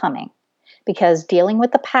know is coming. Because dealing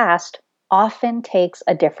with the past often takes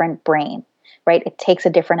a different brain, right? It takes a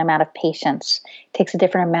different amount of patience. It takes a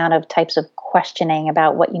different amount of types of questioning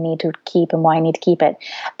about what you need to keep and why you need to keep it.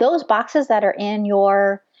 Those boxes that are in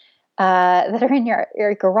your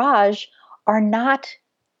garage are not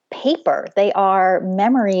paper. They are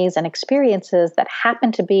memories and experiences that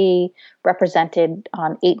happen to be represented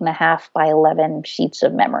on 8.5 by 11 sheets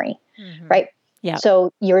of memory, right? Yeah.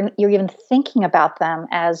 So you're even thinking about them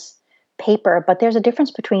as paper, but there's a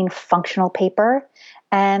difference between functional paper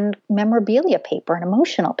and memorabilia paper and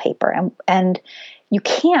emotional paper. And you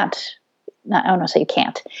can't, I don't want to say you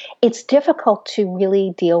can't. It's difficult to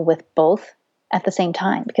really deal with both at the same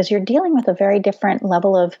time because you're dealing with a very different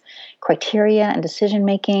level of criteria and decision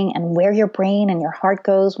making and where your brain and your heart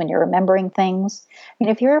goes when you're remembering things. I mean,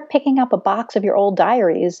 if you're picking up a box of your old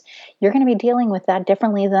diaries, you're going to be dealing with that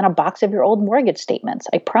differently than a box of your old mortgage statements,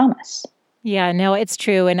 I promise. Yeah, no, it's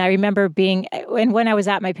true. And I remember when I was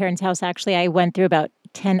at my parents' house, actually, I went through about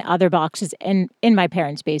 10 other boxes in my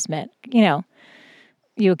parents' basement.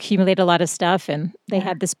 You accumulate a lot of stuff and they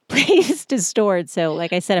had this place to store it. So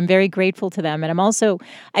like I said, I'm very grateful to them. And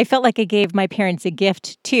I felt like I gave my parents a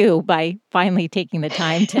gift too by finally taking the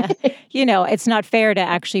time to, it's not fair to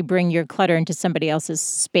actually bring your clutter into somebody else's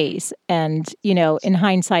space. And, in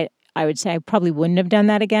hindsight, I would say I probably wouldn't have done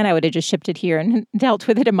that again. I would have just shipped it here and dealt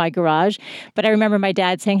with it in my garage. But I remember my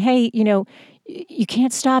dad saying, hey, you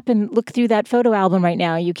can't stop and look through that photo album right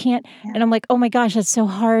now. You can't. Yeah. And I'm like, oh my gosh, that's so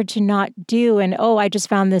hard to not do. And I just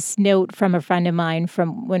found this note from a friend of mine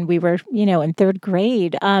from when we were, in third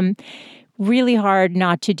grade. Really hard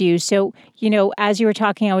not to do. So, as you were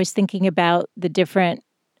talking, I was thinking about the different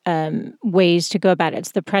ways to go about it.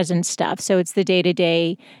 It's the present stuff. So it's the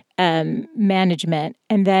day-to-day management.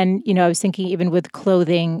 And then, I was thinking even with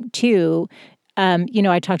clothing too,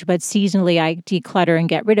 I talked about seasonally, I declutter and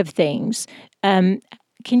get rid of things. Can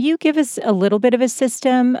you give us a little bit of a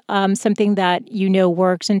system, something that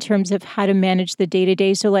works in terms of how to manage the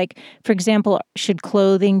day-to-day? So like, for example, should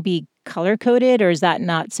clothing be color-coded or is that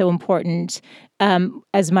not so important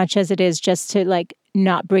as much as it is just to like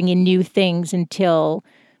not bring in new things until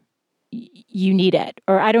you need it?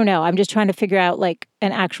 Or I don't know. I'm just trying to figure out like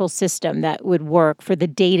an actual system that would work for the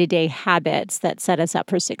day-to-day habits that set us up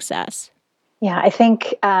for success. Yeah, I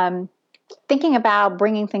think thinking about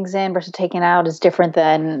bringing things in versus taking out is different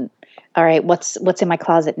than, all right, what's in my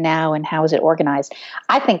closet now and how is it organized?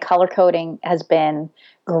 I think color coding has been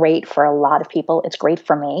great for a lot of people. It's great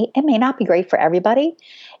for me. It may not be great for everybody.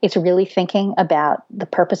 It's really thinking about the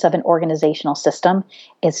purpose of an organizational system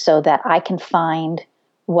is so that I can find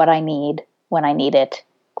what I need when I need it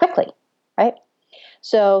quickly, right?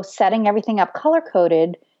 So setting everything up color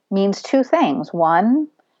coded means two things. One,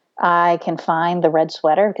 I can find the red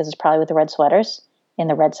sweater because it's probably with the red sweaters in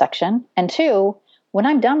the red section. And two, when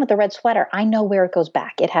I'm done with the red sweater, I know where it goes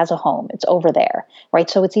back. It has a home. It's over there, right?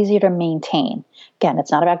 So it's easier to maintain. Again,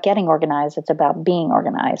 it's not about getting organized. It's about being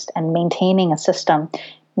organized. And maintaining a system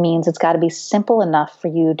means it's got to be simple enough for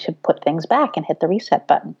you to put things back and hit the reset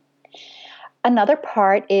button. Another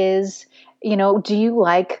part is, do you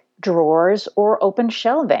like drawers or open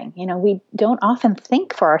shelving? We don't often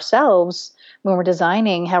think for ourselves when we're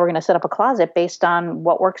designing how we're going to set up a closet based on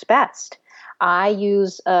what works best. I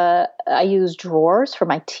use drawers for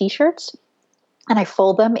my t-shirts and I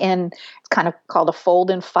fold them in, it's kind of called a fold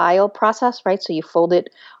and file process, right? So you fold it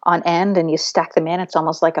on end and you stack them in. It's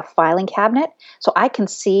almost like a filing cabinet. So I can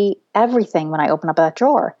see everything when I open up that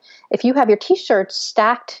drawer. If you have your t-shirts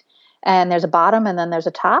stacked and there's a bottom and then there's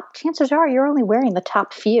a top, chances are you're only wearing the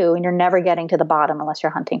top few and you're never getting to the bottom unless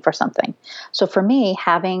you're hunting for something. So for me,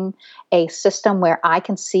 having a system where I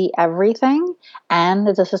can see everything and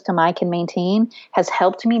it's a system I can maintain has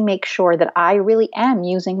helped me make sure that I really am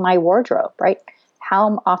using my wardrobe, right?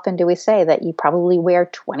 How often do we say that you probably wear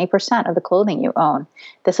 20% of the clothing you own?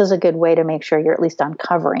 This is a good way to make sure you're at least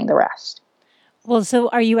uncovering the rest. Well, so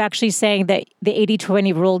are you actually saying that the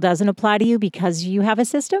 80-20 rule doesn't apply to you because you have a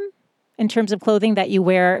system in terms of clothing that you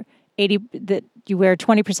wear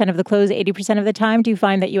 20% of the clothes 80% of the time? Do you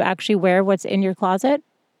find that you actually wear what's in your closet?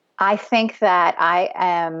 I think that I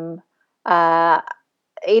am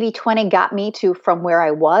 80-20 got me to from where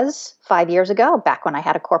I was 5 years ago, back when I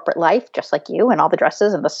had a corporate life, just like you, and all the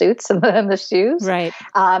dresses and the suits and the shoes, Right.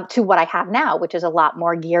 to what I have now, which is a lot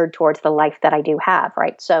more geared towards the life that I do have,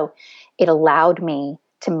 right? So it allowed me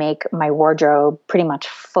to make my wardrobe pretty much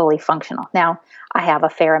fully functional. Now, I have a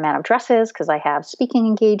fair amount of dresses because I have speaking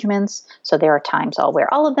engagements. So there are times I'll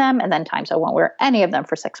wear all of them, and then times I won't wear any of them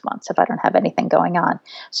for 6 months if I don't have anything going on.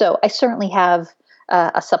 So I certainly have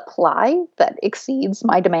a supply that exceeds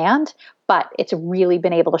my demand, but it's really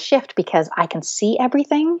been able to shift because I can see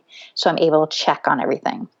everything, so I'm able to check on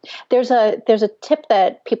everything. There's a tip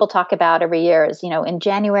that people talk about every year is, in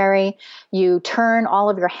January, you turn all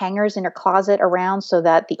of your hangers in your closet around so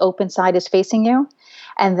that the open side is facing you.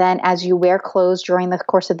 And then as you wear clothes during the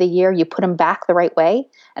course of the year, you put them back the right way.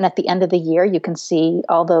 And at the end of the year, you can see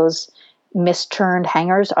all those misturned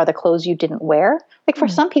hangers are the clothes you didn't wear. Like for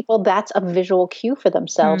some people, that's a visual cue for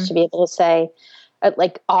themselves to be able to say,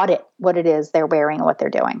 audit what it is they're wearing and what they're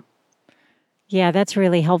doing. Yeah, that's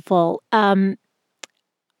really helpful. I'm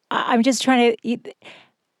just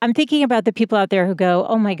I'm thinking about the people out there who go,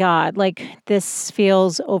 "Oh my God, like this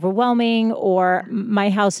feels overwhelming," or my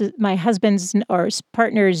husband's or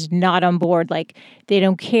partner's not on board, like they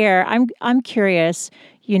don't care. I'm curious,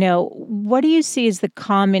 what do you see as the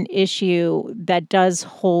common issue that does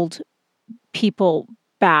hold people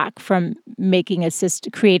back from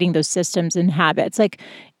creating those systems and habits? Like,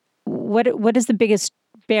 what is the biggest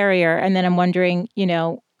barrier? And then I'm wondering,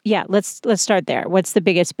 let's start there. What's the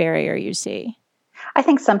biggest barrier you see? I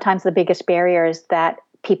think sometimes the biggest barrier is that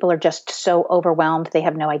people are just so overwhelmed they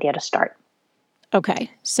have no idea to start. Okay.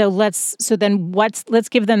 Let's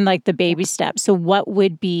give them like the baby steps. So what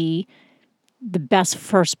would be the best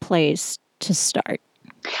first place to start?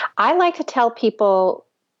 I like to tell people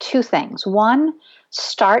two things. One,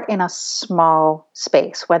 start in a small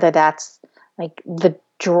space, whether that's like the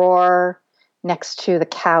drawer next to the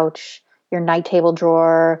couch, your night table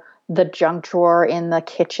drawer, the junk drawer in the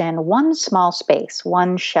kitchen, one small space,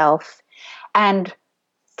 one shelf, and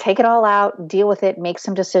take it all out, deal with it, make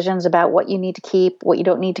some decisions about what you need to keep, what you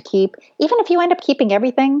don't need to keep. Even if you end up keeping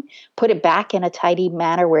everything, put it back in a tidy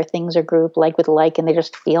manner where things are grouped like with like and they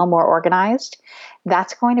just feel more organized.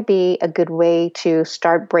 That's going to be a good way to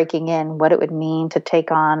start breaking in what it would mean to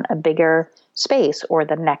take on a bigger space or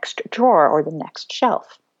the next drawer or the next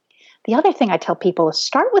shelf. The other thing I tell people is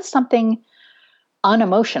start with something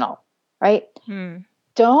unemotional, right?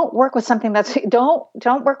 Don't work with something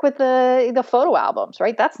don't work with the photo albums,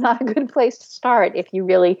 right? That's not a good place to start if you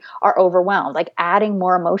really are overwhelmed. Like adding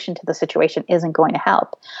more emotion to the situation isn't going to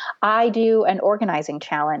help. I do an organizing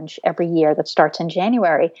challenge every year that starts in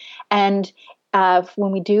January. And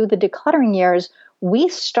when we do the decluttering years, we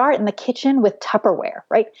start in the kitchen with Tupperware,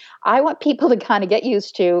 right? I want people to kind of get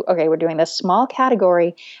used to, okay, we're doing this small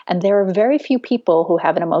category, and there are very few people who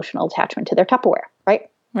have an emotional attachment to their Tupperware, right?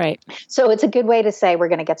 Right. So it's a good way to say we're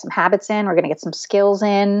going to get some habits in, we're going to get some skills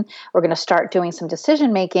in, we're going to start doing some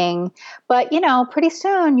decision making. But, pretty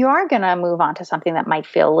soon you are going to move on to something that might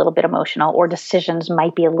feel a little bit emotional or decisions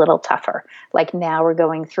might be a little tougher. Like now we're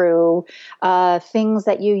going through things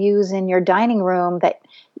that you use in your dining room that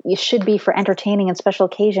you should be for entertaining and special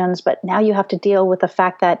occasions. But now you have to deal with the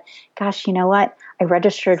fact that, gosh, you know what? I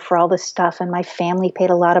registered for all this stuff and my family paid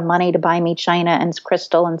a lot of money to buy me china and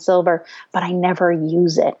crystal and silver, but I never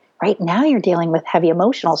use it. Right now you're dealing with heavy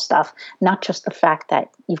emotional stuff, not just the fact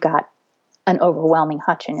that you've got an overwhelming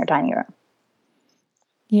hutch in your dining room.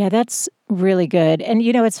 Yeah, that's really good. And,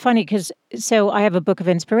 it's funny because I have a book of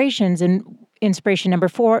inspirations, and inspiration number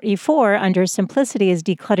 44 under simplicity is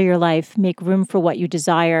declutter your life, make room for what you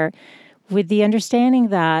desire, with the understanding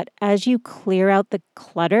that as you clear out the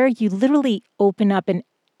clutter, you literally open up an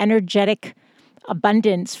energetic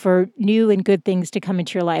abundance for new and good things to come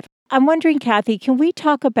into your life. I'm wondering, Kathy, can we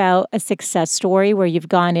talk about a success story where you've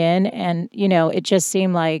gone in and, it just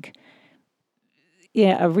seemed like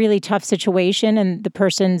a really tough situation and the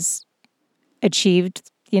person's achieved,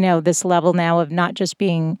 this level now of not just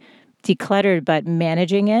being decluttered, but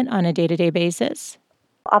managing it on a day-to-day basis?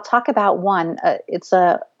 I'll talk about one. It's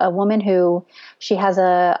a woman who she has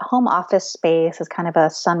a home office space as kind of a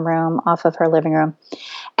sunroom off of her living room.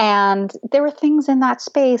 And there were things in that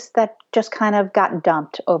space that just kind of got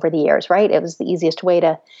dumped over the years, right? It was the easiest way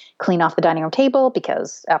to clean off the dining room table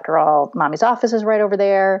because, after all, mommy's office is right over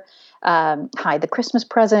there. Hide the Christmas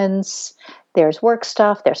presents. There's work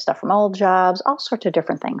stuff. There's stuff from old jobs, all sorts of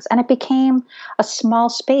different things. And it became a small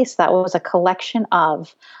space that was a collection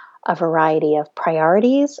of a variety of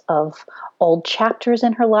priorities, of old chapters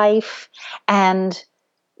in her life. And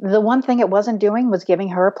the one thing it wasn't doing was giving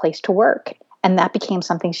her a place to work. And that became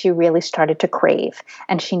something she really started to crave.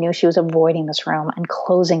 And she knew she was avoiding this room and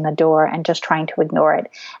closing the door and just trying to ignore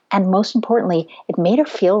it. And most importantly, it made her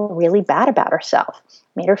feel really bad about herself.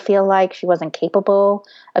 It made her feel like she wasn't capable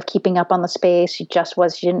of keeping up on the space. She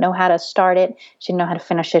didn't know how to start it. She didn't know how to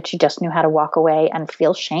finish it. She just knew how to walk away and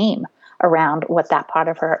feel shame around what that part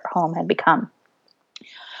of her home had become.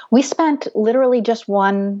 We spent literally just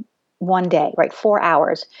one day, right? 4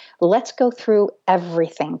 hours. Let's go through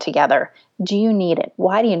everything together. Do you need it?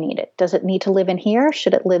 Why do you need it? Does it need to live in here?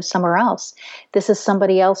 Should it live somewhere else? This is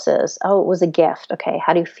somebody else's. Oh, it was a gift. Okay.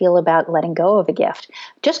 How do you feel about letting go of a gift?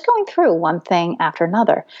 Just going through one thing after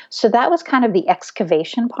another. So that was kind of the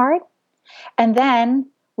excavation part. And then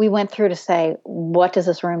we went through to say, what does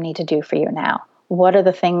this room need to do for you now? What are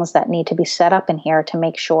the things that need to be set up in here to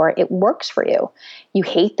make sure it works for you? You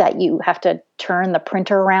hate that you have to turn the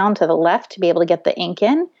printer around to the left to be able to get the ink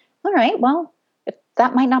in. All right, well,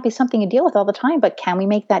 that might not be something you deal with all the time, but can we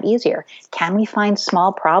make that easier? Can we find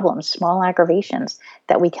small problems, small aggravations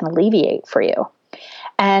that we can alleviate for you?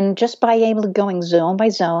 And just by able to going zone by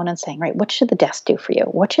zone and saying, right, what should the desk do for you?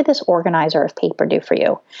 What should this organizer of paper do for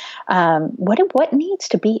you? What needs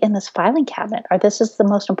to be in this filing cabinet? This is the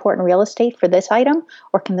most important real estate for this item,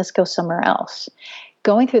 or can this go somewhere else?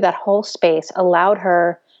 Going through that whole space allowed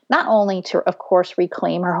her not only to, of course,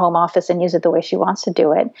 reclaim her home office and use it the way she wants to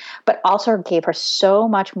do it, but also gave her so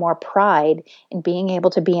much more pride in being able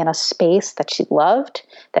to be in a space that she loved,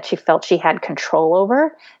 that she felt she had control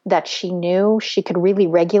over, that she knew she could really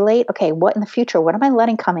regulate. Okay, what in the future? What am I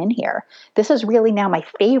letting come in here? This is really now my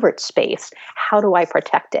favorite space. How do I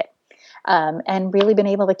protect it? And really been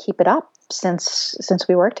able to keep it up since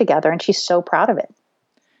we worked together, and she's so proud of it.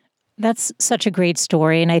 That's such a great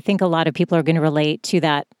story, and I think a lot of people are going to relate to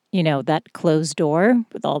that. That closed door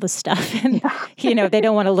with all the stuff and, they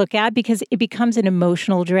don't want to look at because it becomes an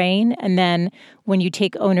emotional drain. And then when you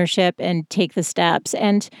take ownership and take the steps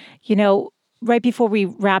and, right before we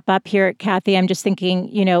wrap up here, Kathy, I'm just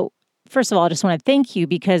thinking, first of all, I just want to thank you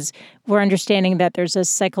because we're understanding that there's a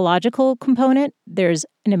psychological component, there's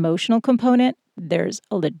an emotional component, there's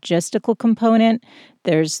a logistical component,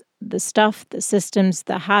 there's the stuff, the systems,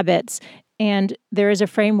 the habits, and there is a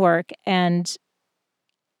framework, and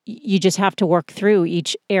you just have to work through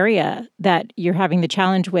each area that you're having the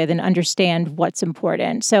challenge with and understand what's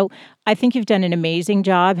important. So I think you've done an amazing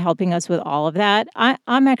job helping us with all of that.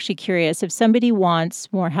 I'm actually curious if somebody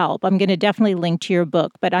wants more help. I'm going to definitely link to your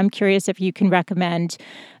book, but I'm curious if you can recommend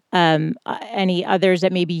any others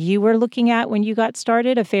that maybe you were looking at when you got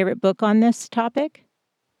started, a favorite book on this topic?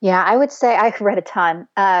 Yeah, I would say I've read a ton.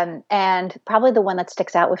 And probably the one that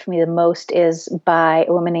sticks out with me the most is by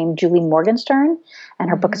a woman named Julie Morgenstern. And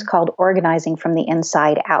her book is called Organizing from the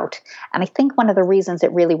Inside Out. And I think one of the reasons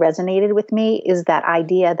it really resonated with me is that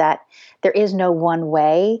idea that there is no one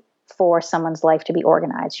way for someone's life to be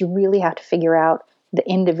organized. You really have to figure out the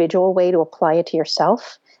individual way to apply it to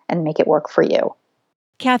yourself and make it work for you.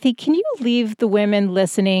 Kathy, can you leave the women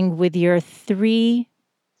listening with your 3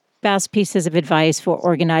 best pieces of advice for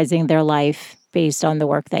organizing their life based on the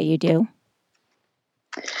work that you do?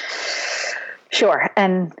 Sure.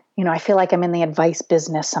 And, I feel like I'm in the advice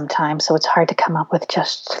business sometimes, so it's hard to come up with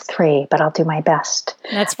just 3, but I'll do my best.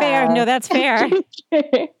 That's fair. No, that's fair.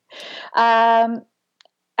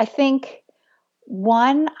 I think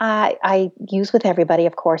one I use with everybody,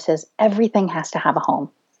 of course, is everything has to have a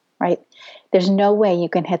home, right? There's no way you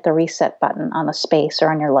can hit the reset button on a space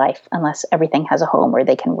or on your life unless everything has a home where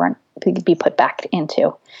they can be put back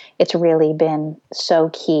into. It's really been so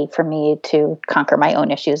key for me to conquer my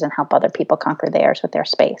own issues and help other people conquer theirs with their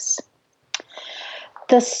space.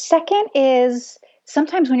 The second is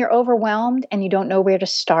sometimes when you're overwhelmed and you don't know where to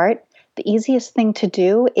start, the easiest thing to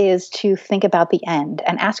do is to think about the end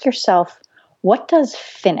and ask yourself, what does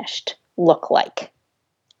finished look like?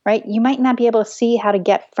 right? You might not be able to see how to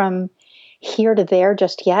get from here to there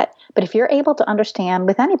just yet, but if you're able to understand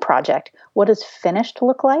with any project what does finished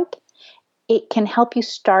look like, it can help you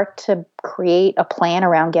start to create a plan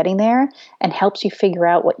around getting there and helps you figure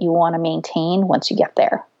out what you want to maintain once you get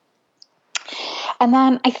there. And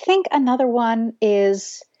then I think another one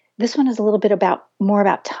is, this one is a little bit more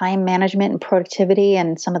about time management and productivity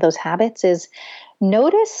and some of those habits, is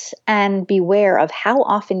notice and beware of how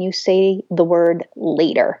often you say the word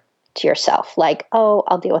later to yourself. Like, oh,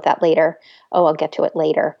 I'll deal with that later. Oh, I'll get to it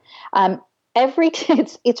later.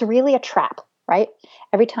 It's really a trap, right?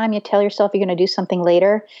 Every time you tell yourself you're going to do something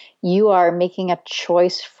later, you are making a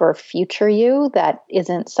choice for future you that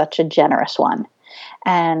isn't such a generous one.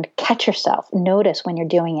 And catch yourself, notice when you're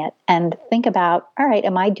doing it, and think about, all right,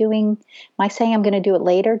 am I saying I'm going to do it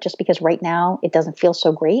later just because right now it doesn't feel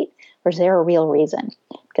so great? Or is there a real reason?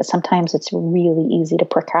 Because sometimes it's really easy to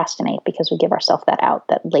procrastinate because we give ourselves that out,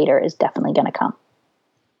 that later is definitely going to come.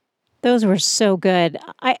 Those were so good.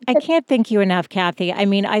 I can't thank you enough, Kathy. I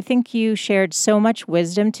mean, I think you shared so much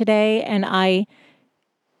wisdom today, and I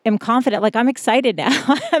am confident. Like, I'm excited now.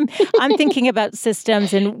 I'm thinking about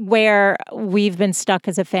systems and where we've been stuck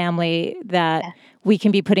as a family that we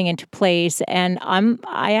can be putting into place. And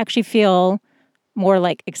I actually feel more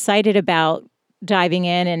like excited about diving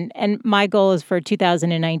in. And my goal is for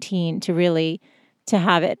 2019 to really to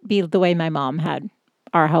have it be the way my mom had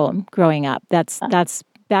our home growing up.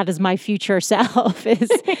 That is my future self, is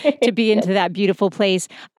to be into that beautiful place.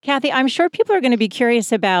 Kathy, I'm sure people are going to be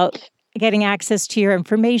curious about getting access to your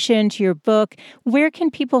information, to your book. Where can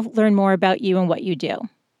people learn more about you and what you do?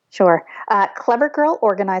 Sure.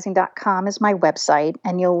 Clevergirlorganizing.com is my website,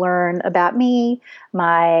 and you'll learn about me,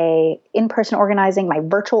 my in-person organizing, my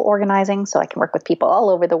virtual organizing, so I can work with people all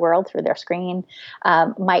over the world through their screen,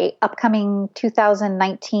 my upcoming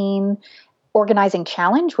 2019 organizing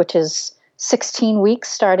challenge, which is 16 weeks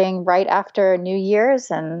starting right after New Year's.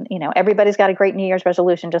 And, everybody's got a great New Year's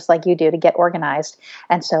resolution, just like you do, to get organized.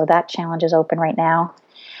 And so that challenge is open right now.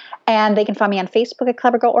 And they can find me on Facebook at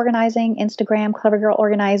Clever Girl Organizing, Instagram, Clever Girl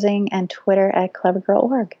Organizing, and Twitter at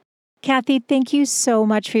CleverGirlOrg. Kathy, thank you so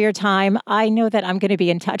much for your time. I know that I'm going to be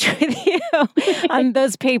in touch with you on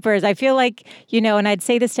those papers. I feel like, and I'd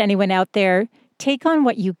say this to anyone out there, take on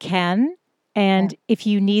what you can. And if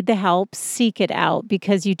you need the help, seek it out,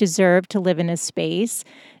 because you deserve to live in a space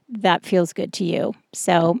that feels good to you.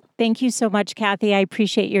 So thank you so much, Kathy. I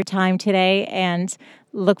appreciate your time today and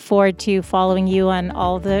look forward to following you on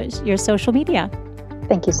all your social media.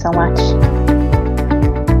 Thank you so much.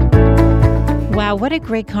 Wow, what a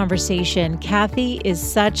great conversation. Kathy is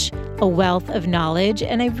such a wealth of knowledge,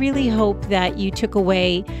 and I really hope that you took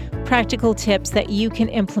away practical tips that you can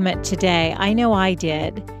implement today. I know I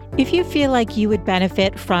did. If you feel like you would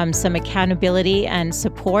benefit from some accountability and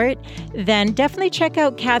support, then definitely check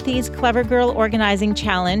out Kathy's Clever Girl Organizing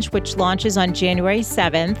Challenge, which launches on January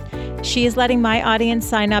 7th. She is letting my audience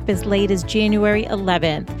sign up as late as January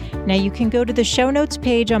 11th. Now you can go to the show notes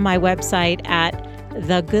page on my website at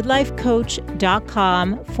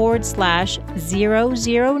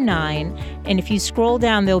thegoodlifecoach.com/009. And if you scroll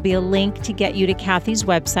down, there'll be a link to get you to Kathy's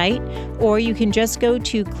website, or you can just go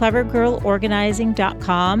to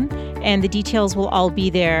clevergirlorganizing.com and the details will all be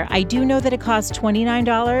there. I do know that it costs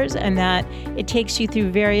 $29 and that it takes you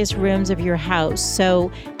through various rooms of your house. So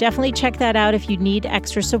definitely check that out if you need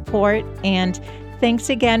extra support. And thanks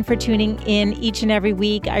again for tuning in each and every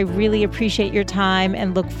week. I really appreciate your time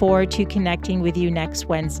and look forward to connecting with you next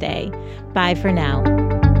Wednesday. Bye for now.